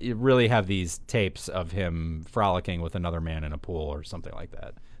have these tapes of him frolicking with another man in a pool or something like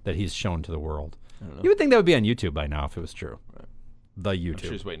that he's shown to the world. I don't know. You would think that would be on YouTube by now if it was true. Right. The YouTube. I'm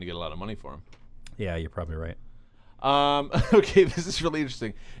sure he's waiting to get a lot of money for him. Yeah, you're probably right. Okay, this is really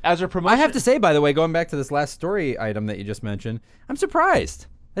interesting. As a promotion, I have to say, by the way, going back to this last story item that you just mentioned, I'm surprised.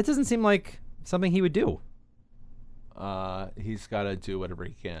 That doesn't seem like something he would do. he's got to do whatever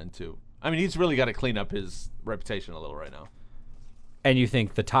he can to. I mean, he's really got to clean up his reputation a little right now. And you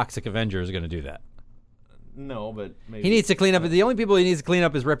think the Toxic Avenger is going to do that? No, but maybe He needs to clean up. The only people he needs to clean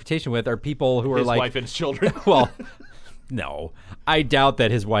up his reputation with are people who are his like wife and his children. Well, no, I doubt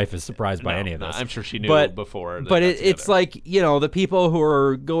that his wife is surprised by any of this. I'm sure she knew before. But it's like, you know, the people who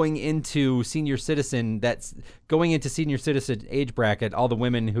are going into senior citizen age bracket, all the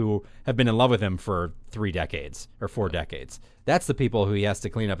women who have been in love with him for 3 decades or 4 decades. That's the people who he has to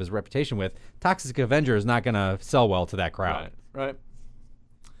clean up his reputation with. Toxic Avenger is not going to sell well to that crowd. Right.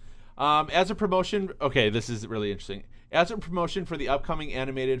 As a promotion, okay, this is really interesting. As a promotion for the upcoming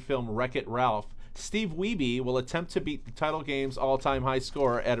animated film Wreck-It Ralph, Steve Wiebe will attempt to beat the title game's all-time high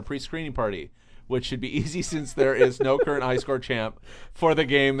score at a pre-screening party, which should be easy since there is no current high score champ for the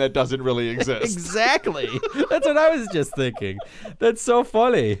game that doesn't really exist. Exactly. That's what I was just thinking. That's so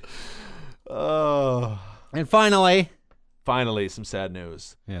funny. And finally, some sad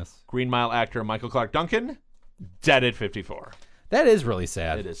news. yes, Green Mile actor Michael Clark Duncan, dead at 54. that is really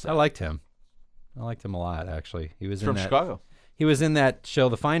sad. It is sad. I liked him. I liked him a lot, actually. He was From Chicago. He was in that show,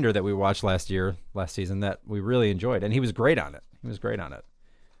 The Finder, that we watched last season, that we really enjoyed, and he was great on it.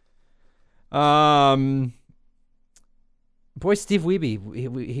 Boy, Steve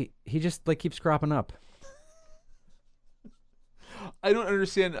Wiebe, he just like keeps cropping up. I don't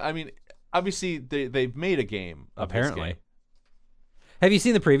understand. I mean, obviously they've made a game. Of this Apparently. game. Have you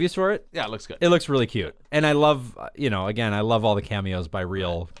seen the previews for it? Yeah, it looks good. It looks really cute, and I love, I love all the cameos by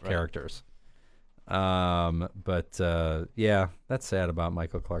real characters. But yeah, that's sad about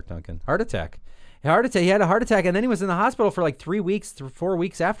Michael Clark Duncan. Heart attack. He had a heart attack, and then he was in the hospital for like 4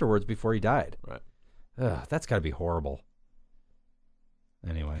 weeks afterwards before he died. Right. Ugh, that's got to be horrible.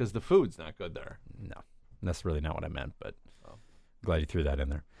 Anyway, Because the food's not good there. no, that's really not what I meant. But Glad you threw that in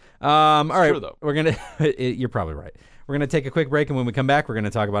there. All right, true, though. we're gonna. You're probably right. We're gonna take a quick break, and when we come back, we're gonna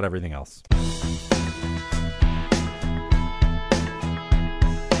talk about everything else.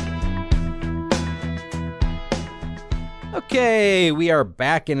 Okay, we are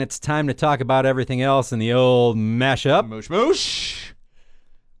back, and it's time to talk about everything else in the old mashup. Moosh, moosh.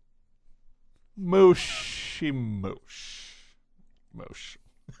 Mooshy, moosh. Moosh.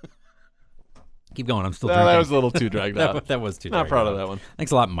 Keep going. I'm still That drinking. was a little too dragged out. That was too. Not dragged proud out. of that one.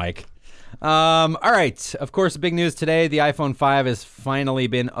 Thanks a lot, Mike. All right. Of course, big news today. The iPhone 5 has finally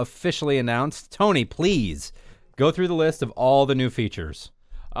been officially announced. Tony, please go through the list of all the new features.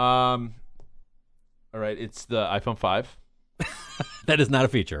 All right, it's the iPhone 5. That is not a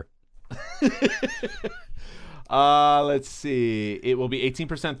feature. Let's see. It will be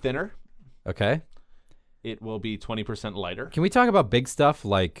 18% thinner. Okay. It will be 20% lighter. Can we talk about big stuff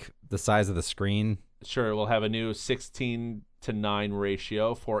like the size of the screen? Sure, it will have a new 16:9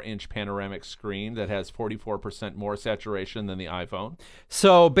 ratio, 4-inch panoramic screen that has 44% more saturation than the iPhone.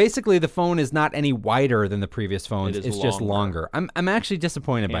 So basically, the phone is not any wider than the previous phones. It is It's just longer. I'm actually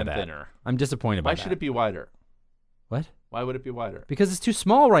disappointed by And that. thinner. I'm disappointed by Why that. should it be wider? What? Why would it be wider? Because it's too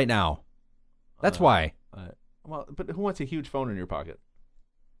small right now. That's why. Well, but who wants a huge phone in your pocket?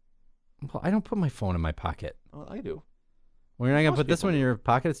 Well, I don't put my phone in my pocket. Well, I do. Well, you're not gonna Most put this people one in do. your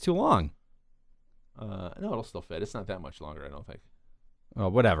pocket. It's too long. No, it'll still fit. It's not that much longer, I don't think. Oh,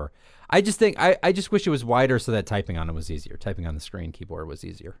 whatever. I just think I just wish it was wider so that typing on it was easier. Typing on the screen keyboard was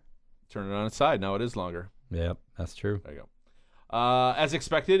easier. Turn it on its side. Now it is longer. Yep, that's true. There you go. As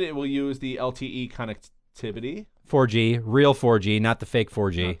expected, it will use the LTE connectivity, 4G, real 4G, not the fake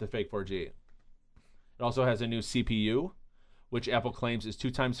 4G. not the fake 4G. It also has a new CPU, which Apple claims is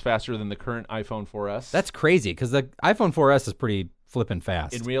 2 times faster than the current iPhone 4S. That's crazy because the iPhone 4S is pretty flippin'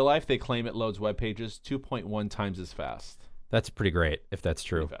 fast. In real life, they claim it loads web pages 2.1 times as fast. That's pretty great if that's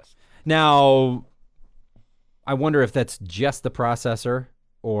true. Pretty fast. Now, I wonder if that's just the processor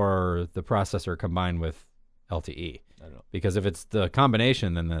or the processor combined with LTE. I don't know. Because if it's the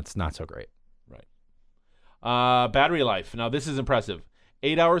combination, then that's not so great. Right. Battery life. Now, this is impressive.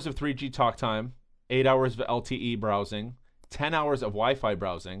 8 hours of 3G talk time, 8 hours of LTE browsing, 10 hours of Wi-Fi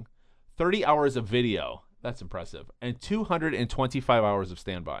browsing, 30 hours of video. That's impressive. And 225 hours of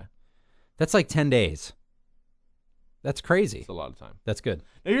standby. That's like 10 days. That's crazy. It's a lot of time. That's good.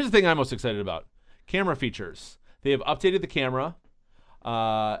 Now, here's the thing I'm most excited about. Camera features. They have updated the camera.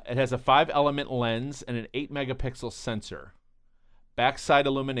 It has a 5-element lens and an 8-megapixel sensor. Backside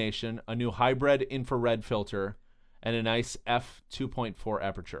illumination, a new hybrid infrared filter, and a nice f2.4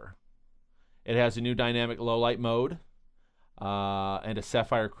 aperture. It has a new dynamic low light mode and a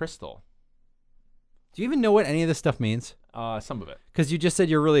sapphire crystal. Do you even know what any of this stuff means? Some of it. Because you just said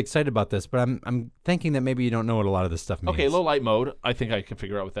you're really excited about this, but I'm thinking that maybe you don't know what a lot of this stuff means. Okay, low light mode. I think I can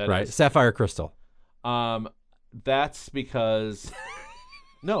figure out what that is. Right, sapphire crystal. That's because...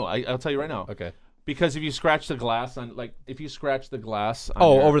 No, I'll tell you right now. Okay. Because if you scratch the glass on, if you scratch the glass on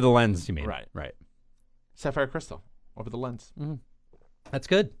Oh, your- over the lens, you mean? Right. Right. sapphire crystal over the lens. That's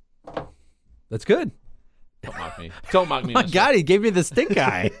good. That's good. Don't mock me. Don't mock me. My mister. God, he gave me the stink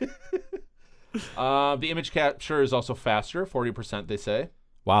eye. The image capture is also faster, 40%, they say.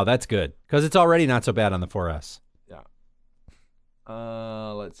 Wow, that's good. Because it's already not so bad on the 4S. Yeah.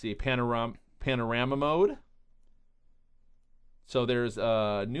 Let's see. Panorama mode. So there's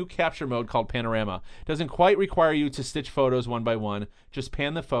a new capture mode called Panorama. It doesn't quite require you to stitch photos one by one. Just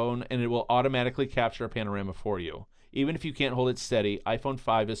pan the phone and it will automatically capture a panorama for you. Even if you can't hold it steady, iPhone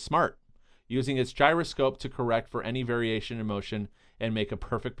 5 is smart, using its gyroscope to correct for any variation in motion and make a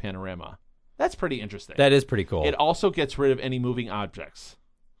perfect panorama. That's pretty interesting. That is pretty cool. It also gets rid of any moving objects.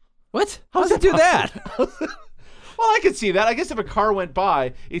 What? How does it do that? Well, I could see that. I guess if a car went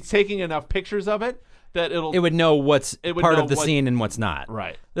by, it's taking enough pictures of it that It would know what's It would part know of the what- scene and what's not.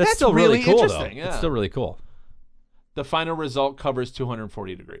 Right. That's still really cool, though. interesting. Yeah. It's still really cool. The final result covers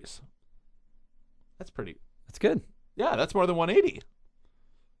 240 degrees. That's pretty. That's good. Yeah, that's more than 180.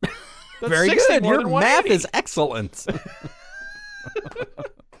 That's Very 60 good. more Your than math 180. is excellent.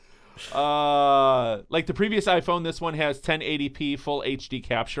 Like the previous iPhone, this one has 1080p full HD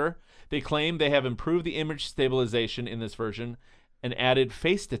capture. They claim they have improved the image stabilization in this version and added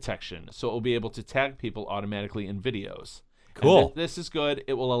face detection, so it will be able to tag people automatically in videos. And Cool. this is good.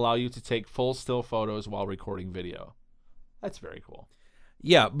 It will allow you to take full still photos while recording video. That's very cool.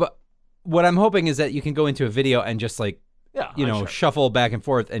 Yeah, but what I'm hoping is that you can go into a video and just like, Yeah, you I'm know, sure. shuffle back and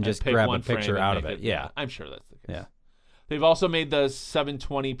forth and just pick grab a one frame picture and out of make it. Yeah. I'm sure that's the case. Yeah. They've also made the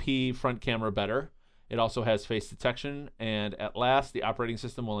 720p front camera better. It also has face detection, and at last, the operating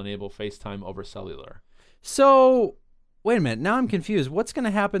system will enable FaceTime over cellular. So wait a minute. Now I'm confused. What's going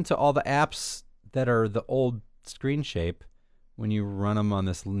to happen to all the apps that are the old screen shape when you run them on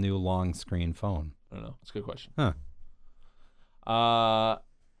this new long screen phone? I don't know. It's a good question. Huh.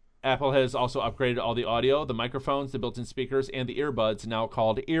 Apple has also upgraded all the audio, the microphones, the built-in speakers, and the earbuds, now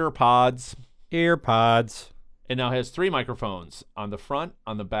called EarPods. EarPods. It now has 3 microphones on the front,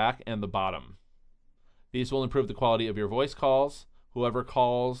 on the back, and the bottom. These will improve the quality of your voice calls, whoever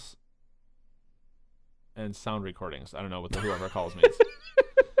calls, and sound recordings. I don't know what the whoever calls means.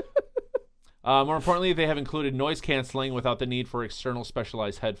 More importantly, they have included noise canceling without the need for external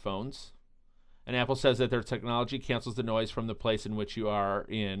specialized headphones. And Apple says that their technology cancels the noise from the place in which you are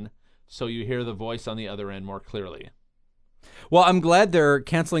in, so you hear the voice on the other end more clearly. Well, I'm glad they're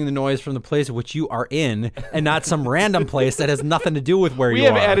canceling the noise from the place which you are in and not some random place that has nothing to do with where We you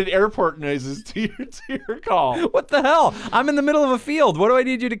are. have added airport noises to your call. What the hell? I'm in the middle of a field. What do I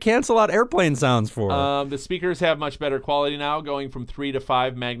need you to cancel out airplane sounds for? The speakers have much better quality now, going from 3 to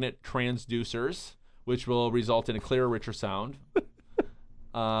 5 magnet transducers, which will result in a clearer, richer sound.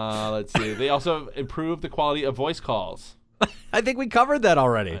 Let's see. They also improved the quality of voice calls. I think we covered that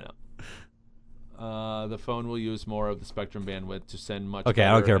already. I know. The phone will use more of the spectrum bandwidth to send much. Okay, I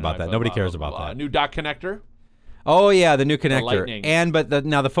don't better care and about that. iPhone, Nobody blah, cares blah, about blah. that. New dock connector. Oh yeah, the new connector. Lightning. But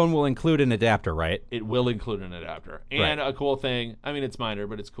now the phone will include an adapter, right? It will include an adapter. And a cool thing, I mean, it's minor,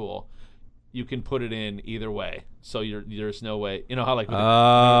 but it's cool. You can put it in either way. So there's no way. You know how, like, with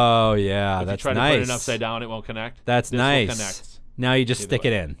Oh yeah, if that's you try nice. to put it upside down, it won't connect. That's This nice. Will connect Now you just either stick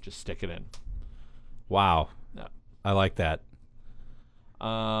way. it in. Just stick it in. Wow, Yeah. I like that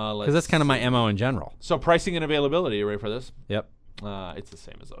Because because that's kind of my MO in general. So pricing and availability. You ready for this? Yep. It's the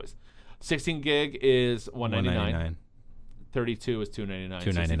same as always. 16 gig is $199. $199. 32 is $299.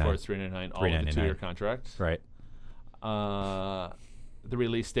 $299. 64 is $399. All with a $399. 2-year contract. Right. The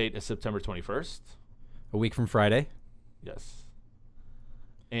release date is September 21st. A week from Friday. Yes.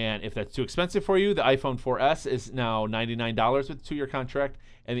 And if that's too expensive for you, the iPhone 4S is now $99 with a 2-year contract,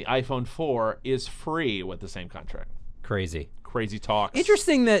 and the iPhone 4 is free with the same contract. Crazy. Crazy talks.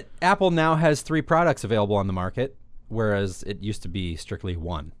 Interesting that Apple now has 3 products available on the market, whereas it used to be strictly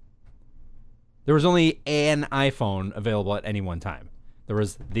 1. There was only an iPhone available at any one time. There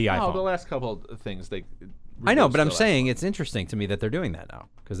was the iPhone. Oh, the last couple of things they. I know, but I'm reduced the saying last it's interesting to me that they're doing that now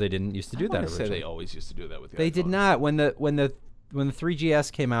because they didn't used to do one. that I wanna say originally. they always used to do that with the They did iPhone. not. When the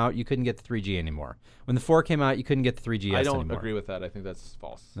 3GS came out, you couldn't get the 3G anymore. When the 4 came out, you couldn't get the 3GS I don't anymore. agree with that. I think that's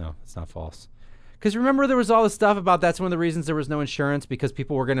false. No, it's not false. Because remember, there was all this stuff about that's one of the reasons there was no insurance because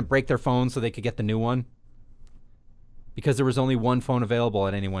people were going to break their phones so they could get the new one. Because there was only one phone available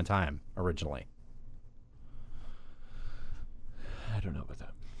at any one time originally. I don't know about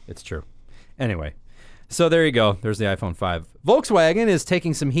that. It's true. Anyway, so there you go. There's the iPhone 5. Volkswagen is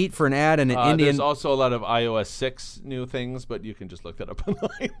taking some heat for an ad in an Indian. There's also a lot of iOS 6 new things, but you can just look that up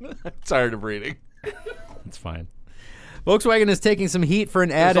online. I'm tired of reading. It's fine. Volkswagen is taking some heat for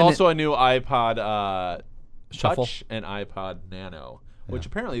an ad There's in also a new iPod Shuffle? Touch and iPod Nano, which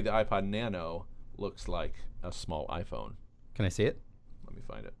apparently the iPod Nano looks like a small iPhone. Can I see it? Let me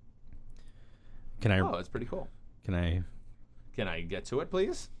find it. Can I? Oh, it's pretty cool. Can I? Can I get to it,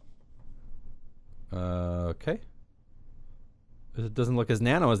 please? Okay. It doesn't look as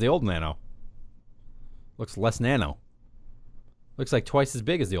nano as the old Nano. Looks less nano. Looks like twice as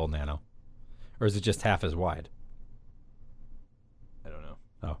big as the old Nano. Or is it just half as wide? I don't know.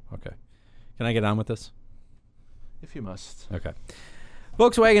 Oh, okay. Can I get on with this? If you must. Okay.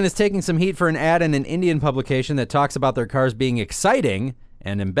 Volkswagen is taking some heat for an ad in an Indian publication that talks about their cars being exciting,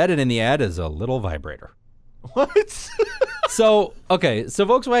 and embedded in the ad is a little vibrator. What? So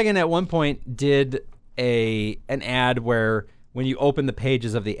Volkswagen at one point did an ad where when you open the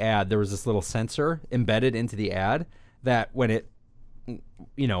pages of the ad, there was this little sensor embedded into the ad that when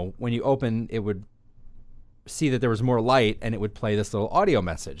you open, it would see that there was more light and it would play this little audio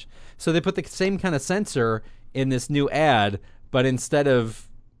message. So they put the same kind of sensor in this new ad, but instead of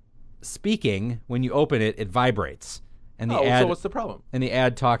speaking, when you open it, it vibrates. And the ad, so what's the problem? and the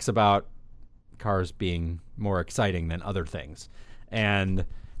ad talks about cars being more exciting than other things. And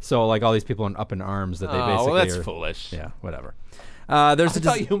so like all these people are up in arms that they basically well, that's are, foolish. yeah, whatever. There's I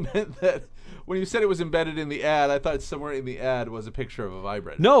thought you meant that when you said it was embedded in the ad, I thought somewhere in the ad was a picture of a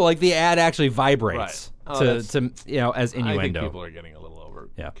vibrator. No, like the ad actually vibrates Right. Oh, that's- to as innuendo. I think people are getting a little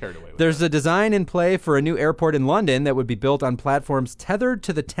carried away with There's that. a design in play for a new airport in London that would be built on platforms tethered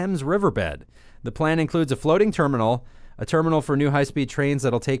to the Thames riverbed. The plan includes a floating terminal, a terminal for new high-speed trains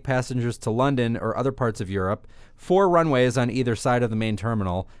that'll take passengers to London or other parts of Europe, 4 runways on either side of the main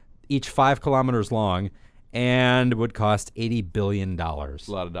terminal, each 5 kilometers long, and would cost $80 billion. A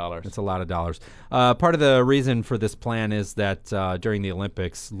lot of dollars. It's a lot of dollars. Part of the reason for this plan is that during the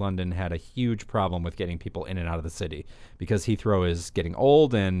Olympics, London had a huge problem with getting people in and out of the city because Heathrow is getting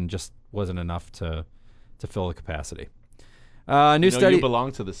old and just wasn't enough to fill the capacity. Study. You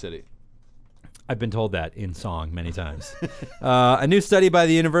belong to the city. I've been told that in song many times. A new study by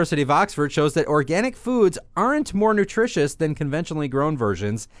the University of Oxford shows that organic foods aren't more nutritious than conventionally grown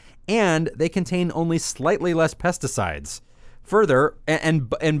versions, and they contain only slightly less pesticides. Further, and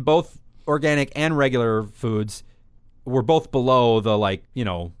both organic and regular foods were both below the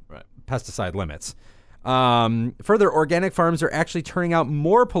pesticide limits. Further, organic farms are actually turning out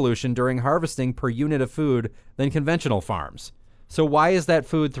more pollution during harvesting per unit of food than conventional farms. So why is that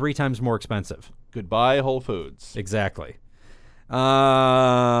food 3 times more expensive? Goodbye, Whole Foods. Exactly.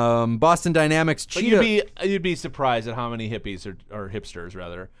 Boston Dynamics cheetah. You'd be surprised at how many hippies or hipsters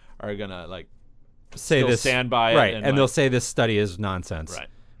rather are gonna say still this, stand by right, it, and they'll say this study is nonsense, right,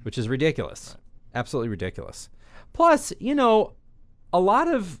 which is ridiculous, absolutely ridiculous. Plus, a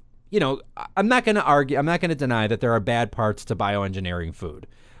lot of I'm not going to argue. I'm not going to deny that there are bad parts to bioengineering food.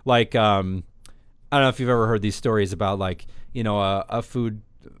 Like, I don't know if you've ever heard these stories about a food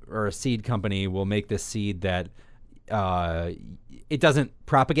or a seed company will make this seed that it doesn't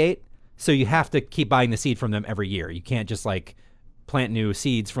propagate, so you have to keep buying the seed from them every year. You can't just plant new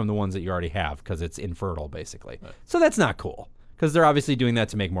seeds from the ones that you already have because it's infertile, basically. Right. So that's not cool because they're obviously doing that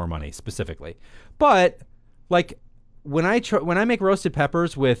to make more money specifically. But when I make roasted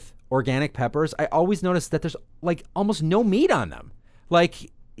peppers with organic peppers, I always notice that there's almost no meat on them.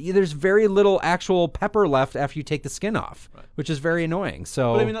 There's very little actual pepper left after you take the skin off, right, which is very annoying.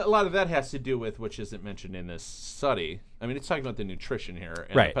 So, but a lot of that has to do with, which isn't mentioned in this study. It's talking about the nutrition here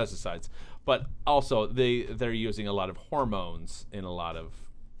and right, the pesticides, but also they're using a lot of hormones in a lot of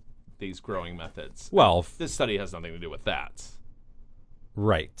these growing methods. Well, this study has nothing to do with that.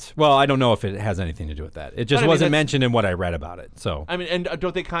 Right. Well, I don't know if it has anything to do with that. It just wasn't mentioned in what I read about it. So and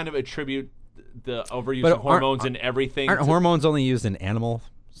don't they kind of attribute the overuse of hormones in everything? Aren't hormones only used in animals,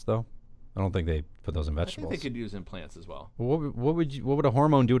 though? I don't think they put those in vegetables. I think they could use in plants as well. What would a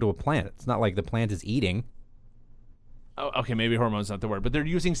hormone do to a plant? It's not like the plant is eating. Oh, okay, maybe hormone's not the word, but they're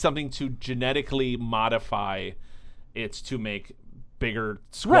using something to genetically modify it to make bigger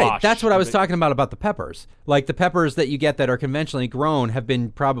squash. Right, that's what I was talking about the peppers. Like the peppers that you get that are conventionally grown have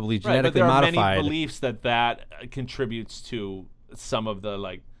been probably genetically modified. But there are many beliefs that contributes to some of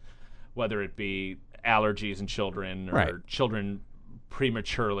the whether it be allergies in children or right, children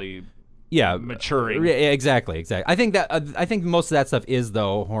prematurely maturing. Exactly. I think most of that stuff is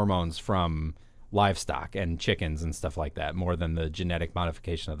though hormones from livestock and chickens and stuff like that more than the genetic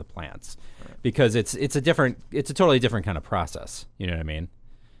modification of the plants, right, because it's a totally different kind of process. You know what I mean?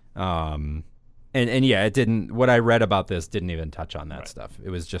 And it didn't. What I read about this didn't even touch on that right, stuff.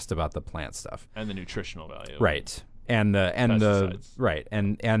 It was just about the plant stuff and the nutritional value, right? And the right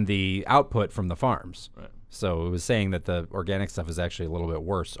and the output from the farms. Right. So it was saying that the organic stuff is actually a little bit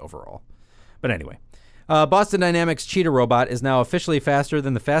worse overall. But anyway. Boston Dynamics cheetah robot is now officially faster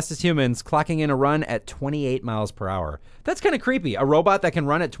than the fastest humans, clocking in a run at 28 miles per hour. That's kind of creepy. A robot that can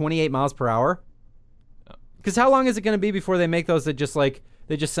run at 28 miles per hour? Because how long is it going to be before they make those that just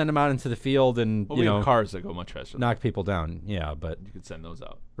they just send them out into the field and we have cars that go much faster, knock people down? Yeah, but you could send those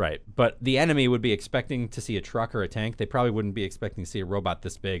out. Right, but the enemy would be expecting to see a truck or a tank. They probably wouldn't be expecting to see a robot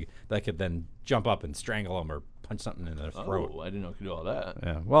this big that could then jump up and strangle them or punch something in their throat. Oh, I didn't know it could do all that.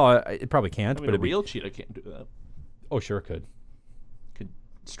 Yeah, well, it probably can't. But a real cheetah can't do that. Oh, sure it could. Could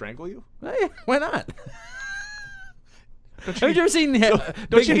strangle you? Why not? Have you ever seen?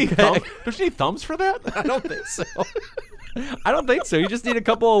 Don't you need thumbs for that? I don't think so. I don't think so. You just need a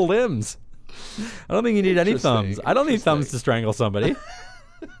couple of limbs. I don't think you need any thumbs. I don't need thumbs to strangle somebody.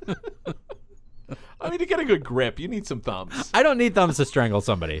 To get a good grip, you need some thumbs. I don't need thumbs to strangle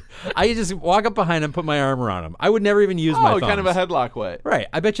somebody. I just walk up behind them, put my arm around them. I would never even use my thumbs. Kind of a headlock way. Right.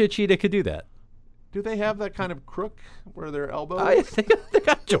 I bet you a cheetah could do that. Do they have that kind of crook where their elbows? I think they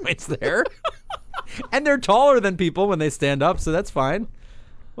got joints there. And they're taller than people when they stand up, so that's fine.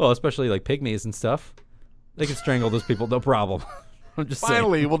 Well, especially pygmies and stuff. They can strangle those people, no problem. I'm just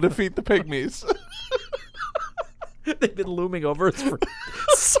Finally, we'll defeat the pygmies. They've been looming over us for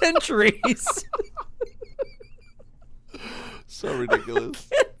centuries. So ridiculous.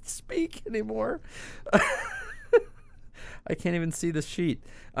 I can't speak anymore. I can't even see the sheet.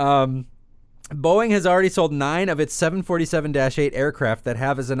 Boeing has already sold 9 of its 747-8 aircraft that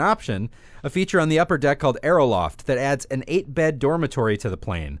have as an option a feature on the upper deck called Aeroloft that adds an 8-bed dormitory to the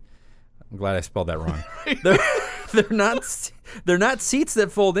plane. I'm glad I spelled that wrong. They're not seats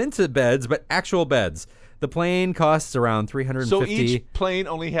that fold into beds, but actual beds. The plane costs around $350. So each plane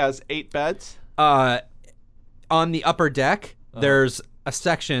only has 8 beds? On the upper deck, there's a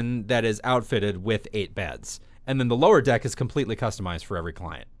section that is outfitted with 8 beds. And then the lower deck is completely customized for every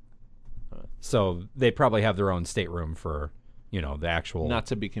client. So they probably have their own stateroom for, the actual. Not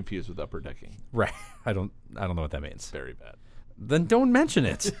to be confused with upper decking. Right. I don't know what that means. Very bad. Then don't mention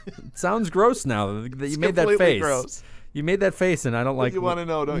it. It sounds gross now that you made that completely face. gross. You made that face, and I don't like. You want to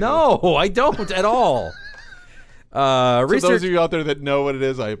know, don't you? No, I don't at all. For those of you out there that know what it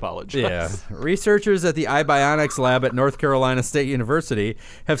is, I apologize. Yeah. Researchers at the iBionics lab at North Carolina State University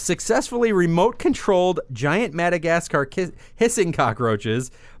have successfully remote-controlled giant Madagascar hissing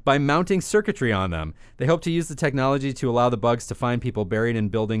cockroaches by mounting circuitry on them. They hope to use the technology to allow the bugs to find people buried in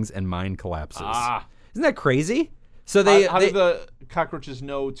buildings and mine collapses. Isn't that crazy? So How do the cockroaches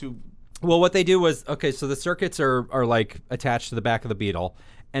know to... Well, what they do was, so the circuits are like attached to the back of the beetle,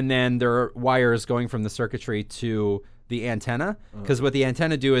 and then there are wires going from the circuitry to the antenna, because what the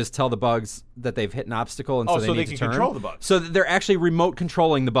antenna do is tell the bugs that they've hit an obstacle, and so they need to turn. Control the bugs. So they're actually remote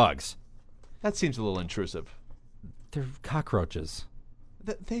controlling the bugs. That seems a little intrusive. They're cockroaches.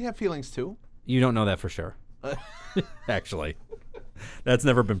 They have feelings too. You don't know that for sure. Actually. That's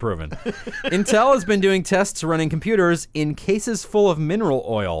never been proven. Intel has been doing tests running computers in cases full of mineral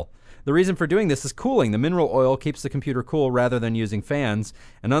oil. The reason for doing this is cooling. The mineral oil keeps the computer cool rather than using fans.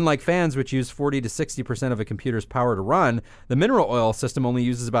 And unlike fans, which use 40 to 60% of a computer's power to run, the mineral oil system only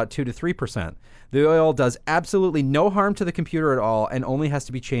uses about 2 to 3%. The oil does absolutely no harm to the computer at all and only has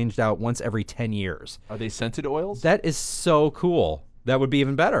to be changed out once every 10 years. Are they scented oils? That is so cool. That would be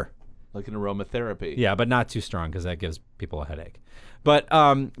even better. Like an aromatherapy. Yeah, but not too strong because that gives people a headache. But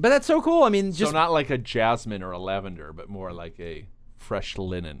that's so cool. I mean, just so not like a jasmine or a lavender, but more like a fresh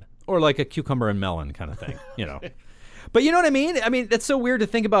linen. Or like a cucumber and melon kind of thing, But you know what I mean? I mean, it's so weird to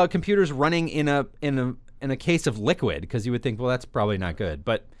think about computers running in a case of liquid, because you would think, well, that's probably not good.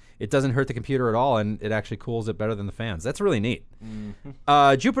 But it doesn't hurt the computer at all, and it actually cools it better than the fans. That's really neat.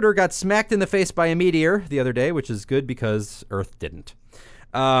 Mm-hmm. Jupiter got smacked in the face by a meteor the other day, which is good because Earth didn't.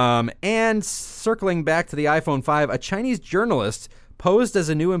 And circling back to the iPhone 5, a Chinese journalist posed as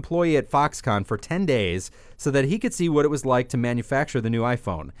a new employee at Foxconn for 10 days so that he could see what it was like to manufacture the new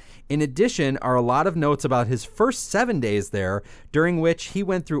iPhone. In addition are a lot of notes about his first 7 days there, during which he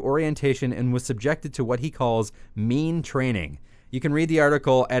went through orientation and was subjected to what he calls mean training. You can read the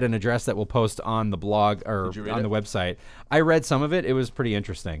article at an address that we'll post on the blog or on the website. I read some of it. It was pretty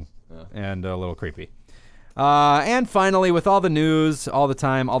interesting and a little creepy. And finally, with all the news, all the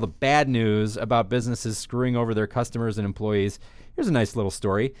time, all the bad news about businesses screwing over their customers and employees, here's a nice little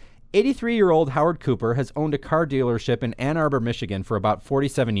story. 83-year-old Howard Cooper has owned a car dealership in Ann Arbor, Michigan for about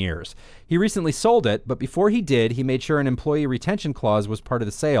 47 years. He recently sold it, but before he did, he made sure an employee retention clause was part of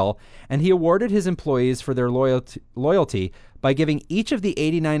the sale, and he awarded his employees for their loyalty by giving each of the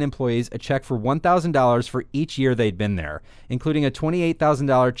 89 employees a check for $1,000 for each year they'd been there, including a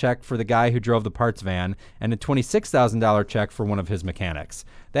 $28,000 check for the guy who drove the parts van and a $26,000 check for one of his mechanics.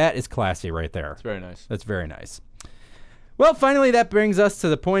 That is classy right there. It's very nice. That's very nice. Well, finally, that brings us to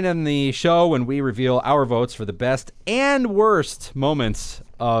the point in the show when we reveal our votes for the best and worst moments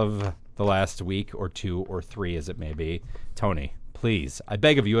of the last week or 2 or 3, as it may be. Tony, please, I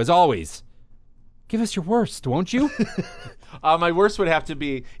beg of you, as always, give us your worst, won't you? My worst would have to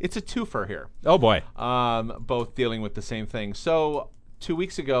be, it's a twofer here. Oh, boy. Both dealing with the same thing. So 2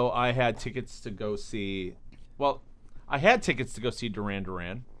 weeks ago, I had tickets to go see, Duran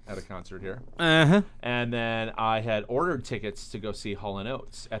Duran at a concert here. Uh-huh. And then I had ordered tickets to go see Hall &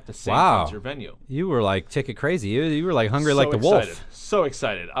 Oates at the same concert venue. You were like ticket crazy. You were like hungry So like the excited. wolf. So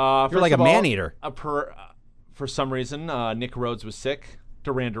excited. You're like a man-eater. For some reason, Nick Rhodes was sick.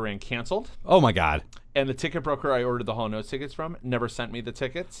 Duran Duran canceled. Oh, my God. And the ticket broker I ordered the Hall & Oates tickets from never sent me the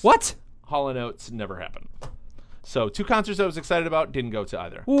tickets. What? Hall & Oates never happened. So 2 concerts I was excited about, didn't go to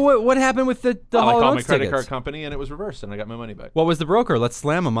either. Well, what happened with the Hall & Oates I called my credit tickets? card company, and it was reversed, and I got my money back. What was the broker? Let's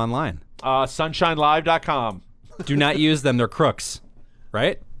slam them online. SunshineLive.com. Do not use them. They're crooks,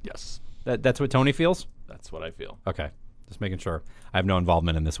 right? Yes. That's what Tony feels? That's what I feel. Okay. Just making sure. I have no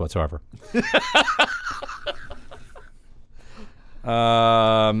involvement in this whatsoever.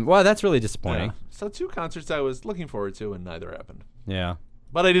 Well, that's really disappointing. Yeah. So 2 concerts I was looking forward to, and neither happened. Yeah.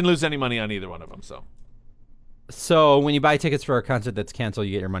 But I didn't lose any money on either one of them, so. So when you buy tickets for a concert that's canceled,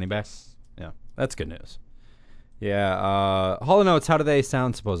 you get your money back? Yeah. That's good news. Yeah. Hall & Oates, how do they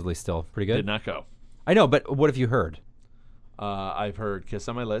sound supposedly still? Pretty good? Did not go. I know, but what have you heard? I've heard Kiss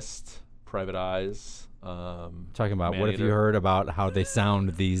on My List, Private Eyes. Talking about, what have you Man-Eater. heard about how they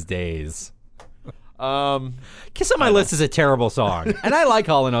sound these days? Kiss on My List is a terrible song. And I like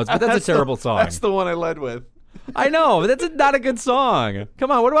Hall & Oates, but that's a terrible song. That's the one I led with. I know, but that's not a good song.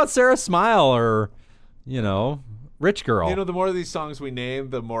 Come on, what about Sarah Smile or, Rich Girl? The more of these songs we name,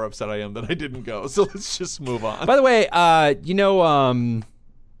 the more upset I am that I didn't go. So let's just move on. By the way, oh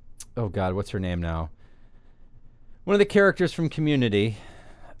God, what's her name now? One of the characters from Community,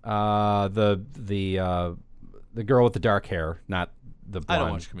 the girl with the dark hair, not the blonde. I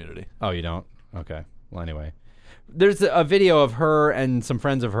don't watch Community. Oh, you don't? Okay. Well, anyway, there's a video of her and some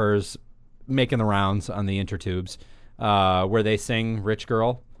friends of hers making the rounds on the intertubes, where they sing "Rich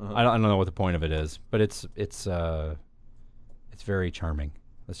Girl." I don't know what the point of it is, but it's very charming.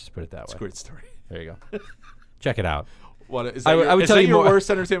 Let's just put it that way. It's a great story. There you go. Check it out. What is I would tell you your more. worst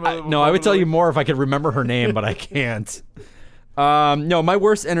entertainment? No, I would tell you more if I could remember her name, but I can't. No, my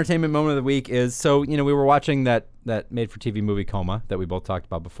worst entertainment moment of the week is we were watching that made-for-TV movie Coma that we both talked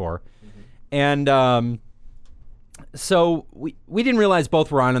about before, and so we didn't realize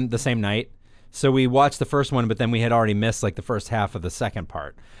both were on the same night. So we watched the first one, but then we had already missed like the first half of the second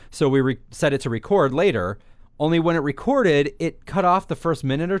part. So we set it to record later. Only when it recorded, it cut off the first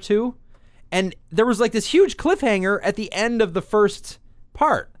minute or two. And there was like this huge cliffhanger at the end of the first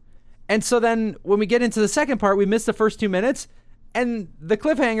part. And so then when we get into the second part, we missed the first 2 minutes. And the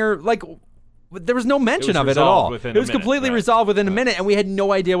cliffhanger, like, there was no mention of it at all. It was completely resolved within a minute, and we had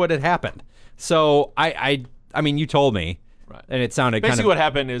no idea what had happened. So I mean, you told me. Right. And it sounded basically what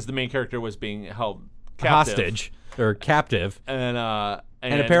happened is the main character was being held hostage or captive. And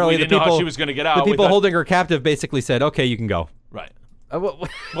apparently we didn't know how she was going to get out. The people holding her captive basically said, "Okay, you can go." Right. Well,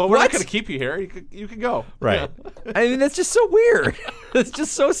 we're not going to keep you here. You can go. Right. Yeah. I mean, that's just so weird. It's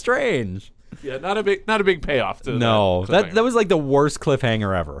just so strange. Yeah, not a big payoff to that was like the worst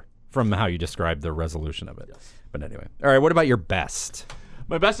cliffhanger ever from how you described the resolution of it. Yes. But anyway. All right, what about your best?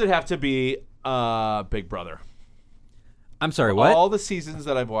 My best would have to be Big Brother. I'm sorry, what? All the seasons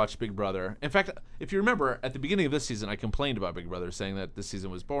that I've watched Big Brother. In fact, if you remember, at the beginning of this season, I complained about Big Brother, saying that this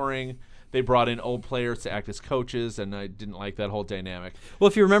season was boring. They brought in old players to act as coaches, and I didn't like that whole dynamic. Well,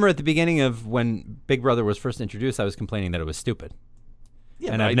 if you remember at the beginning of when Big Brother was first introduced, I was complaining that it was stupid.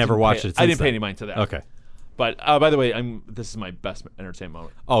 Yeah, and I've never watched it since I didn't pay then. any mind to that. Okay. But, by the way, this is my best entertainment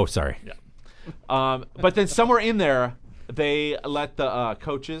moment. Oh, sorry. Yeah. But then somewhere in there, they let the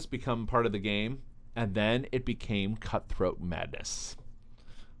coaches become part of the game. And then it became cutthroat madness.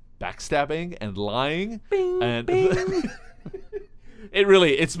 Backstabbing and lying. Bing, and bing.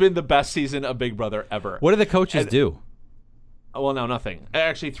 It's been the best season of Big Brother ever. What do the coaches do? Well, no, nothing.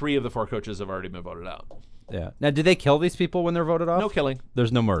 Actually, 3 of the 4 coaches have already been voted out. Yeah. Now, do they kill these people when they're voted off? No killing.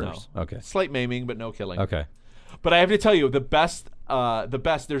 There's no murders. No. Okay. Slight maiming, but no killing. Okay. But I have to tell you, the best,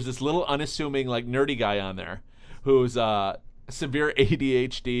 there's this little unassuming, like, nerdy guy on there who's severe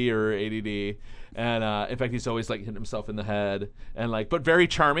ADHD or ADD. And in fact, he's always like hitting himself in the head, and but very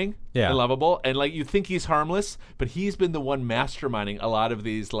charming and lovable. And you think he's harmless, but he's been the one masterminding a lot of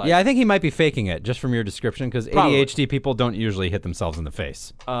these. Yeah, I think he might be faking it just from your description, because ADHD people don't usually hit themselves in the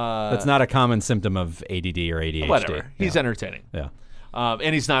face. That's not a common symptom of ADD or ADHD. Whatever, he's entertaining. Yeah.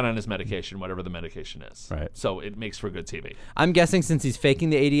 And he's not on his medication, whatever the medication is. Right. So it makes for good TV. I'm guessing since he's faking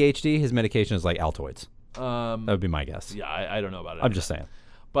the ADHD, his medication is like Altoids. That would be my guess. Yeah, I don't know about it. I'm just saying.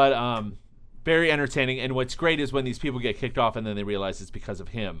 But very entertaining, and what's great is when these people get kicked off and then they realize it's because of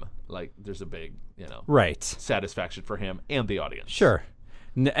him. There's a big, right, satisfaction for him and the audience. Sure.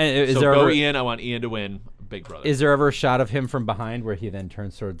 Ian. I want Ian to win Big Brother. Is there ever a shot of him from behind where he then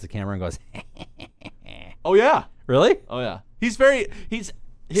turns towards the camera and goes, "Oh yeah, really? Oh yeah." He's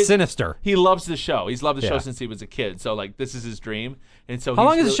sinister. He loves the show. He's loved the show since he was a kid. So this is his dream. And so how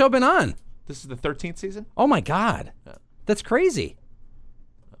long has the show been on? This is the 13th season. Oh my God, that's crazy.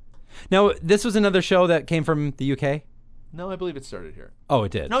 Now, this was another show that came from the UK? No, I believe it started here. Oh,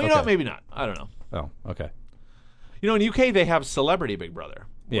 it did? No, you know what? Maybe not. I don't know. Oh, okay. In UK, they have Celebrity Big Brother,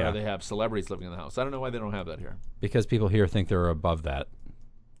 where Yeah. they have celebrities living in the house. I don't know why they don't have that here. Because people here think they're above that.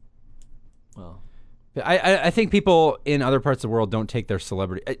 Well, I think people in other parts of the world don't take their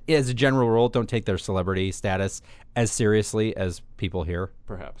celebrity, as a general rule, don't take their celebrity status as seriously as people here.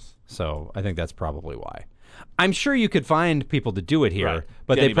 perhaps. So I think that's probably why. I'm sure you could find people to do it here, Right.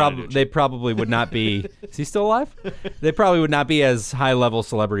 but Danny they probably would not be. Is he still alive? They probably would not be as high level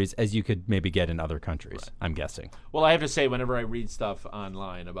celebrities as you could maybe get in other countries. Right. I'm guessing. Well, I have to say, whenever I read stuff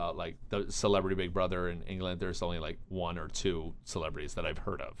online about the Celebrity Big Brother in England, there's only 1 or 2 celebrities that I've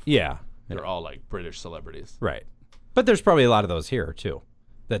heard of. Yeah, They're all British celebrities. right. But there's probably a lot of those here too,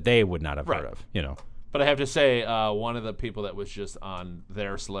 that they would not have heard of. But I have to say, one of the people that was just on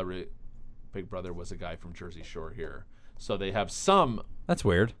their Celebrity Big Brother was a guy from Jersey Shore here. So they have some That's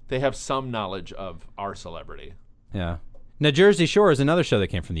weird. They have some knowledge of our celebrity. Yeah. Now, Jersey Shore is another show that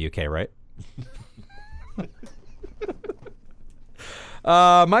came from the UK, right?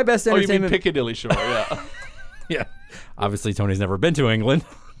 My best Oh, you entertainment. mean Piccadilly Shore? Yeah. Yeah. Obviously, Tony's never been to England,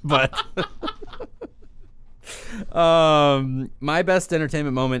 but my best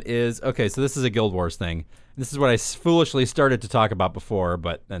entertainment moment is okay. So this is a Guild Wars thing. This is what I foolishly started to talk about before,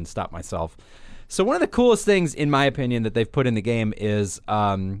 but then stopped myself. So one of the coolest things, in my opinion, that they've put in the game is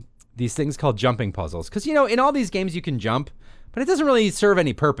these things called jumping puzzles. Because in all these games you can jump, but it doesn't really serve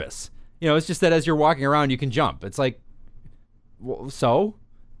any purpose. It's just that as you're walking around, you can jump. It's like, so.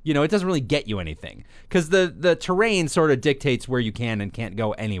 It doesn't really get you anything because the terrain sort of dictates where you can and can't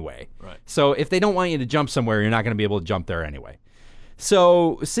go anyway. Right. So if they don't want you to jump somewhere, you're not going to be able to jump there anyway.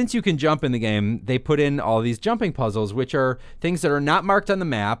 So since you can jump in the game, they put in all these jumping puzzles, which are things that are not marked on the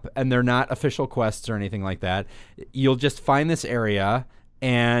map and they're not official quests or anything like that. You'll just find this area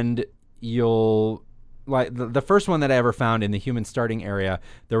and you'll... Like the first one that I ever found in the human starting area,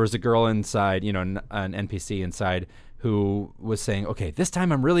 there was a girl inside, an NPC inside, who was saying, okay, this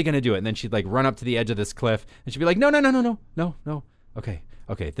time I'm really going to do it. And then she'd like run up to the edge of this cliff and she'd be like, no.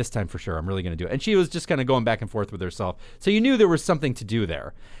 Okay, this time for sure, I'm really going to do it. And she was just kind of going back and forth with herself. So you knew there was something to do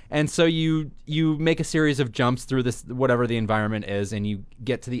there. And so you make a series of jumps through this, whatever the environment is, and you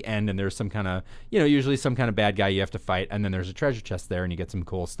get to the end and there's some kind of, usually some kind of bad guy you have to fight. And then there's a treasure chest there and you get some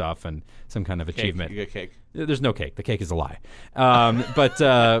cool stuff and some kind of achievement. You get cake. There's no cake. The cake is a lie. But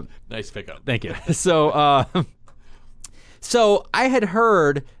nice pickup. Thank you. So I had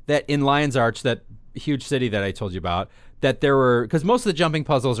heard that in Lion's Arch, that huge city that I told you about, that there were, because most of the jumping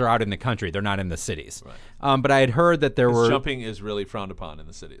puzzles are out in the country, they're not in the cities. Right. But I had heard that there were jumping is really frowned upon in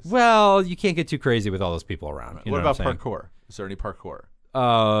the cities. Well, you can't get too crazy with all those people around. Right. What about parkour? Is there any parkour?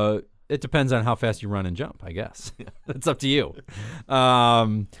 It depends on how fast you run and jump, I guess. It's up to you.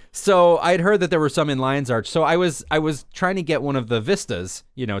 So I'd heard that there were some in Lion's Arch. So I was trying to get one of the vistas,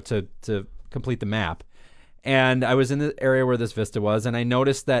 to complete the map. And I was in the area where this vista was, and I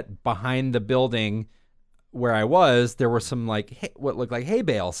noticed that behind the building where I was, there were some what looked like hay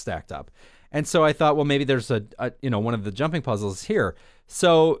bales stacked up. And so I thought, well, maybe there's a one of the jumping puzzles here.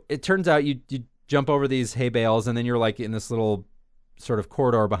 So it turns out you jump over these hay bales, and then you're like in this little sort of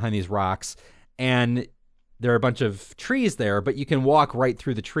corridor behind these rocks, and there are a bunch of trees there, but you can walk right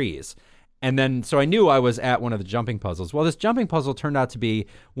through the trees. And then, so I knew I was at one of the jumping puzzles. Well, this jumping puzzle turned out to be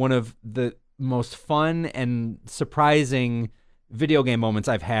one of the most fun and surprising video game moments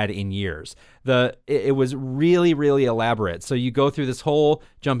I've had in years. It was really, really elaborate. So you go through this whole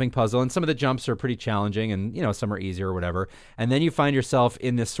jumping puzzle, and some of the jumps are pretty challenging, and some are easier or whatever. And then you find yourself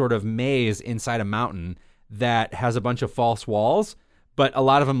in this sort of maze inside a mountain that has a bunch of false walls, but a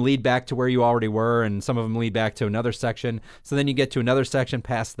lot of them lead back to where you already were, and some of them lead back to another section. So then you get to another section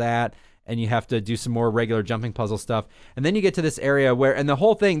past that, and you have to do some more regular jumping puzzle stuff. And then you get to this area where, and the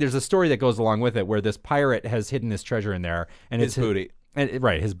whole thing, there's a story that goes along with it, where this pirate has hidden this treasure in there. And his booty.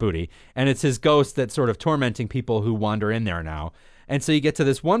 His booty. And it's his ghost that's sort of tormenting people who wander in there now. And so you get to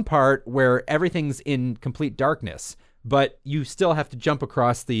this one part where everything's in complete darkness, but you still have to jump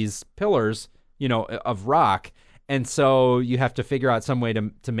across these pillars, of rock. And so you have to figure out some way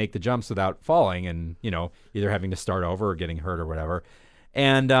to make the jumps without falling and, either having to start over or getting hurt or whatever.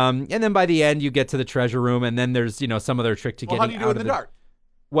 And then by the end, you get to the treasure room, and then there's, some other trick to getting out of how do you do it in the dark?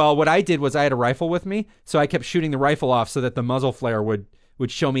 Well, what I did was I had a rifle with me, so I kept shooting the rifle off so that the muzzle flare would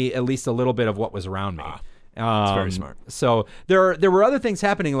show me at least a little bit of what was around me. That's very smart. So there were other things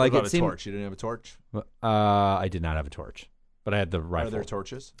happening. Like what about it seemed, a torch? You didn't have a torch? I did not have a torch, but I had the rifle. Are there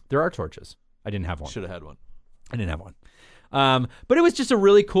torches? There are torches. I didn't have one. Should have had one. I didn't have one. But it was just a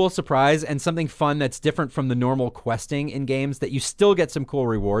really cool surprise and something fun that's different from the normal questing in games that you still get some cool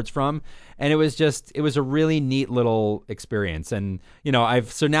rewards from. And it was a really neat little experience. And, now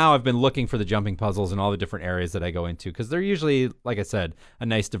I've been looking for the jumping puzzles in all the different areas that I go into, because they're usually, like I said, a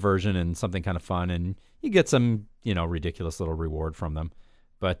nice diversion and something kind of fun. And you get some, ridiculous little reward from them.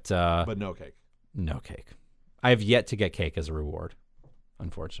 But no cake. No cake. I have yet to get cake as a reward,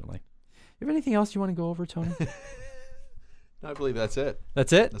 unfortunately. You have anything else you want to go over, Tony? I believe that's it.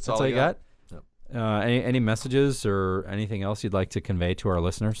 That's it? That's all you got? Yep. Any messages or anything else you'd like to convey to our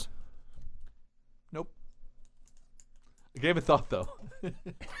listeners? Nope. I gave it thought, though.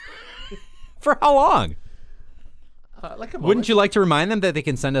 For how long? Like a moment. Wouldn't you like to remind them that they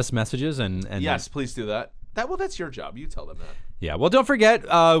can send us messages? And Yes, please do that. That's your job. You tell them that. Yeah. Well, don't forget,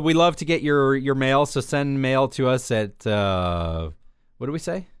 we love to get your mail, so send mail to us at, what do we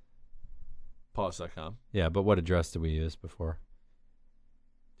say? Pause.com. Yeah, but what address did we use before?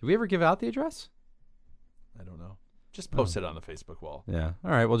 Did we ever give out the address? I don't know. Just post it on the Facebook wall. Yeah.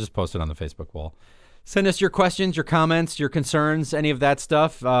 All right. We'll just post it on the Facebook wall. Send us your questions, your comments, your concerns, any of that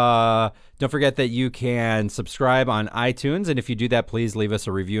stuff. Don't forget that you can subscribe on iTunes. And if you do that, please leave us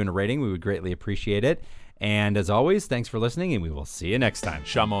a review and a rating. We would greatly appreciate it. And as always, thanks for listening, and we will see you next time.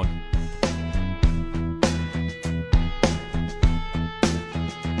 Shamon.